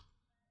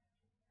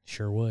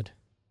 Sherwood.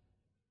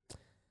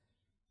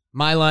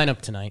 My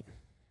lineup tonight.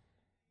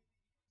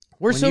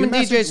 We're When you assuming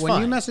message- DJ's When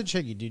fine. you message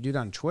Higgy, do you do it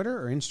on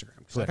Twitter or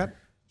Instagram? 'Cause I Twitter. got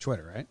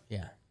Twitter, right?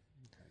 Yeah.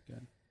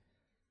 Good.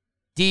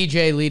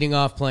 DJ leading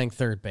off playing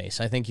third base.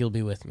 I think you'll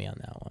be with me on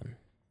that one.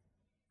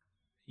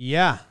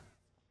 Yeah.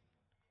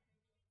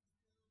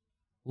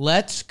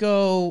 Let's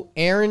go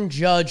Aaron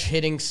Judge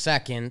hitting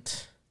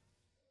second.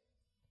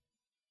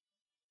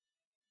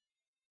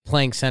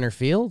 Playing center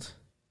field.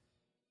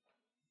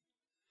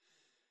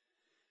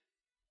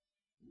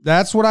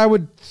 That's what I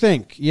would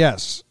think.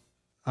 Yes.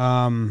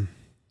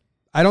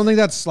 I don't think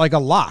that's like a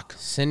lock.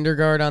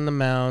 Syndergaard on the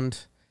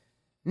mound.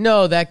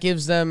 No, that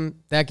gives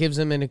them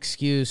an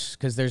excuse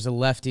because there's a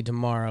lefty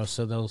tomorrow,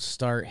 so they'll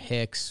start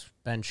Hicks,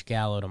 bench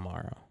Gallo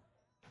tomorrow.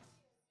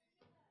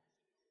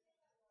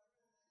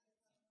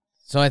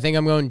 So I think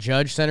I'm going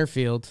Judge center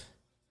field.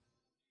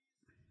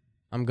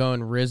 I'm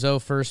going Rizzo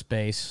first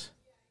base.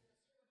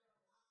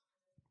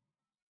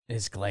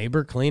 Is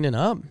Glaber cleaning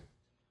up?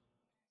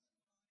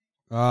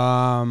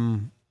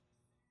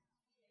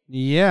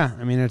 Yeah.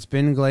 I mean, it's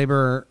been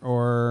Glaber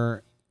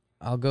or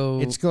I'll go.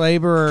 it's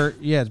Glaber.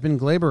 Yeah, it's been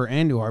Glaber or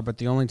Andujar, but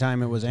the only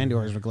time it was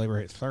Andujar is when Glaber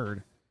hit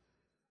third.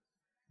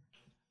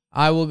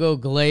 I will go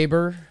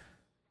Glaber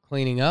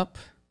cleaning up.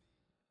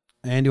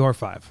 Andujar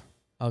 5.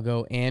 I'll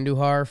go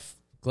Andujar,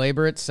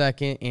 Glaber at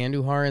second,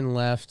 Andujar in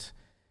left,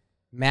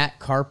 Matt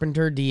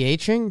Carpenter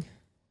DHing?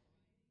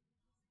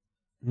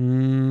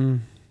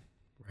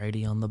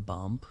 Righty on the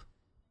bump.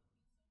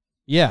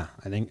 Yeah,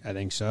 I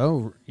think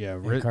so. Yeah,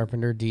 Matt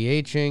Carpenter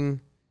DHing.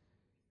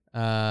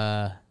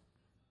 Kiner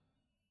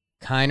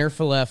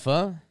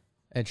Falefa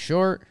at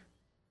short.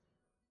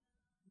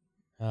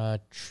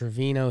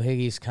 Trevino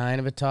Higgy's kind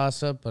of a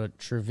toss-up, but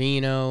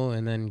Trevino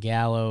and then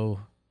Gallo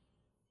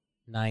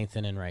ninth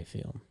and in right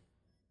field.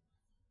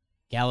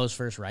 Gallo's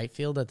first right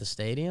field at the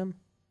stadium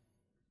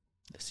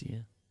This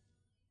year.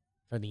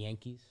 for the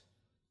Yankees.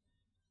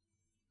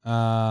 He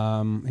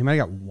might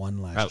have got one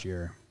last Oh.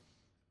 year.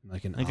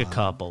 Like an I think a odd-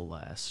 couple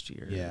last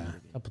year. Yeah.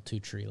 Couple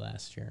 2-tree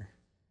last year.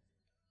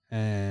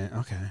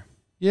 Okay.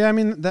 Yeah, I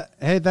mean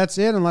that's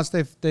it. Unless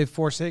they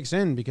force Hicks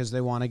in because they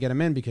want to get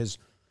him in because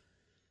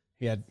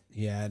he had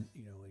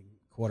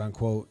quote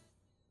unquote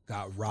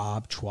got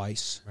robbed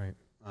twice, Right.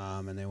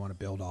 and they want to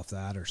build off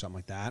that or something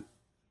like that.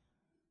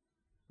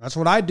 That's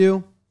what I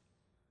do.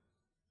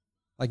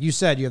 Like you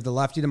said, you have the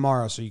lefty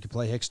tomorrow, so you can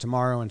play Hicks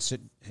tomorrow and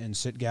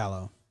sit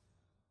Gallo.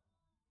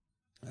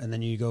 And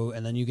then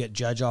you get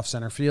Judge off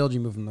center field.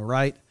 You move him to the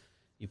right.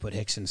 You put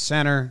Hicks in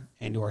center.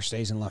 Andújar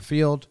stays in left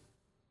field.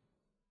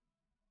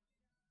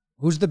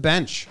 Who's the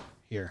bench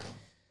here?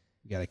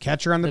 You got a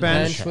catcher on the,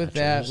 bench. with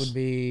that would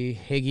be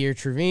Higgy or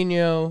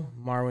Trevino,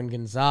 Marwin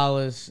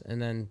Gonzalez,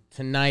 and then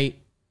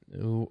tonight,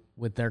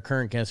 with their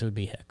current guess, it would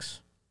be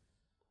Hicks.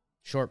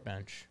 Short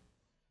bench.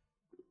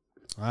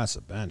 Oh, that's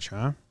a bench,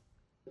 huh?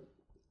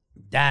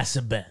 That's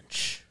a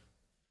bench.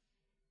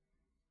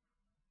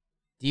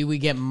 Do we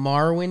get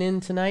Marwin in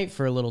tonight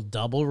for a little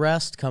double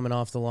rest coming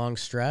off the long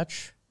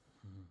stretch?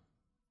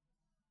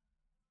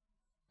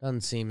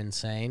 Doesn't seem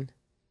insane.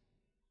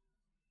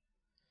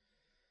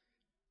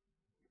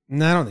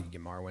 No, I don't think you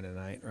get Marwin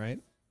tonight, right?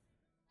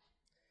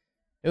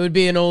 It would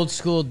be an old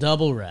school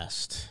double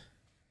rest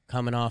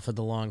coming off of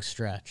the long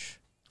stretch.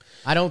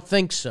 I don't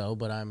think so,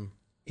 but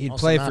He'd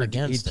also play not for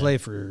against play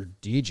it. for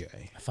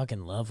DJ. I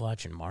fucking love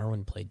watching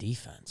Marwin play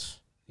defense.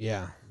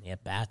 Yeah. Yeah,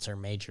 bats are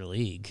major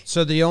league.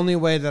 So the only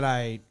way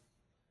if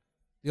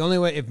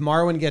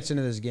Marwin gets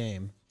into this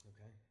game,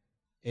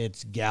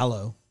 it's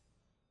Gallo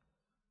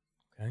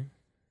Okay.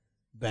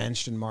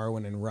 benched and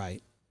Marwin in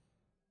right,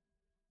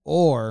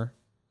 or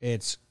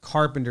it's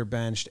Carpenter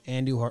benched,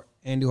 Andujar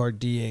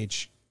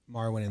DH,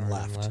 Marwin in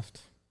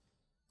left.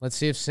 Let's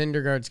see if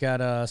Syndergaard's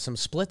got some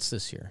splits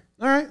this year.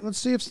 All right, let's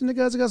see if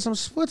Syndergaard's got some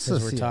splits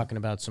Because this we're year. talking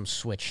about some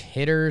switch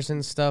hitters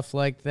and stuff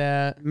like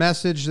that.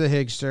 Message the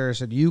Higster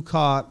said, you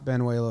caught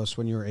Benuelos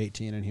when you were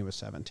 18 and he was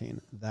 17.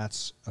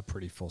 That's a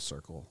pretty full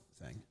circle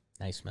thing.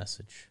 Nice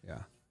message.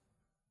 Yeah.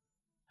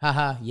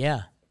 Haha,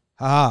 yeah.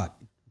 Haha,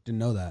 didn't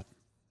know that.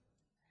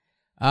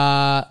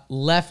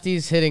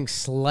 Lefties hitting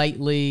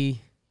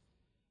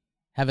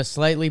have a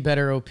slightly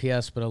better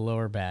OPS but a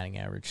lower batting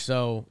average.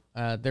 So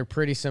they're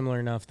pretty similar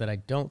enough that I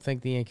don't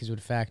think the Yankees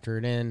would factor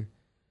it in.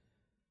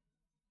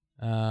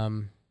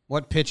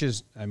 What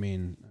pitches? I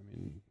mean,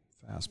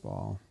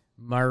 fastball.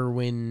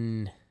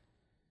 Marwin.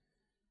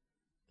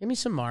 Give me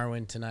some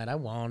Marwin tonight. I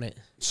want it.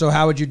 So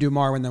how would you do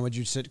Marwin then? Would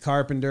you sit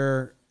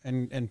Carpenter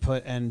and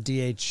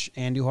DH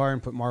Andujar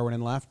and put Marwin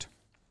in left?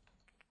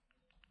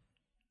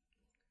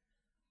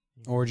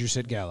 Or would you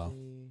sit Gallo?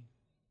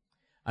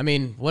 I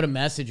mean, what a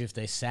message if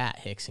they sat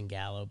Hicks and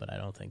Gallo, but I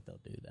don't think they'll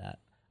do that.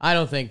 I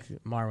don't think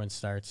Marwin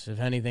starts. If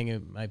anything,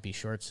 it might be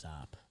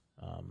shortstop.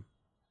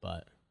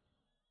 But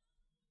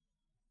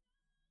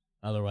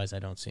otherwise, I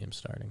don't see him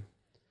starting.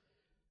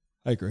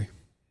 I agree.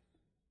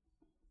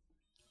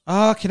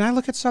 Can I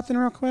look at something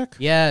real quick?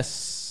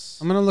 Yes.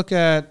 I'm going to look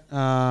at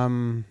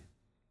Noah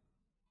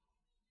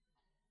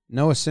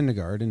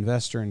Syndergaard,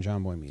 investor in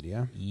John Boy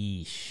Media.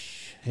 Yeesh.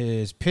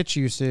 His pitch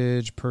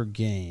usage per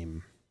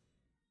game.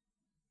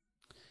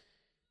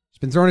 He's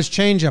been throwing his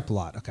changeup a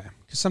lot. Okay.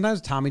 Because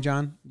sometimes Tommy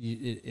John,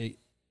 the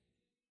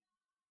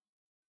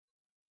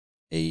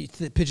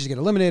pitches get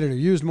eliminated or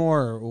used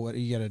more, or what,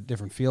 you get a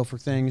different feel for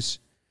things.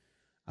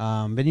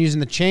 Been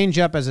using the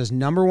changeup as his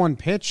number one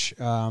pitch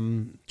 2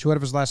 out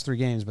of his last 3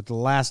 games, but the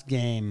last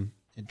game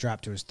it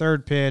dropped to his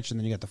third pitch, and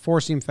then you got the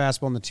 4-seam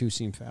fastball and the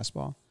 2-seam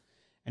fastball.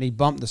 And he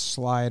bumped the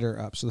slider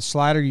up. So the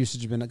slider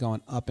usage has been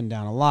going up and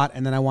down a lot.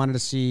 And then I wanted to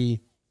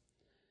see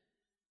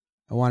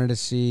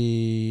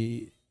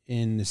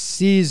in the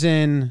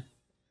season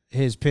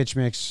his pitch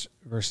mix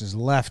versus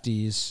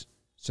lefties.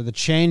 So the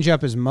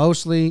changeup is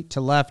mostly to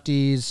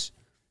lefties,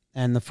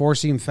 and the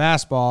 4-seam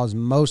fastball is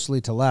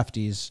mostly to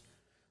lefties.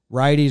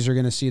 Righties are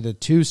going to see the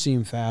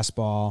 2-seam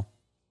fastball.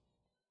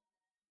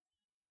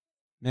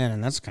 Man,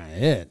 and that's kind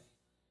of it.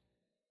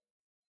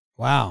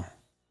 Wow.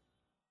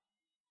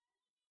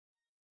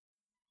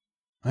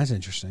 That's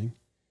interesting.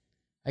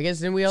 I guess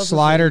then we also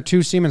Slider,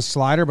 2-seam and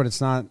slider, but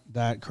it's not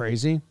that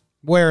crazy.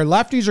 Where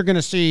lefties are going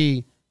to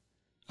see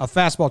a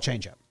fastball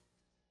changeup.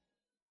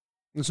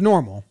 It's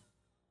normal,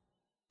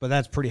 but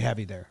that's pretty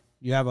heavy there.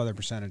 You have other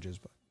percentages,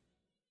 but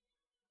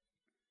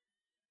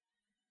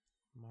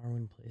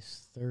Marwin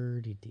plays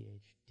third. He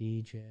DH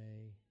DJ.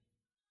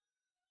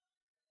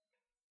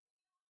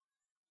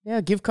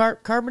 Yeah, give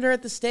Carpenter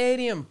at the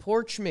stadium.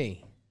 Porch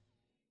me.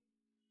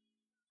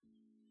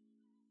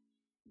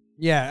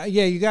 Yeah,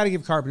 you got to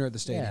give Carpenter at the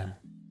stadium. Yeah.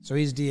 So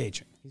he's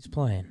DHing. He's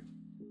playing.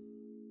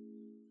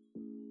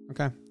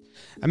 Okay.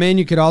 I mean,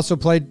 you could also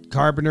play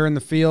Carpenter in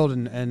the field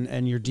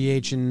and you're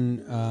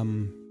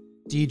DHing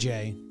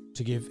DJ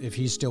to give if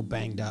he's still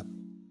banged up.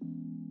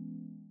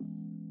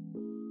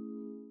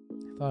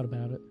 Thought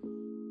about it.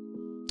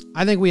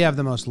 I think we have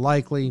the most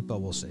likely, but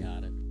we'll see.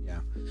 Got it.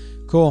 Yeah.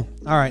 Cool.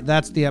 All right.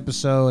 That's the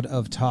episode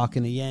of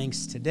Talking to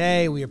Yanks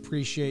today. We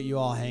appreciate you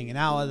all hanging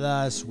out with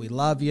us. We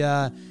love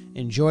you.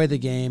 Enjoy the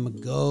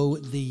game. Go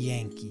the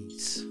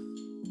Yankees.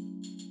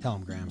 Tell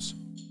them, Grams.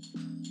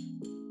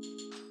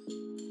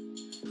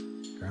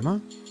 Grandma?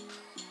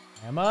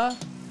 Emma?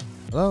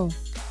 Hello?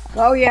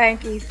 Go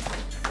Yankees.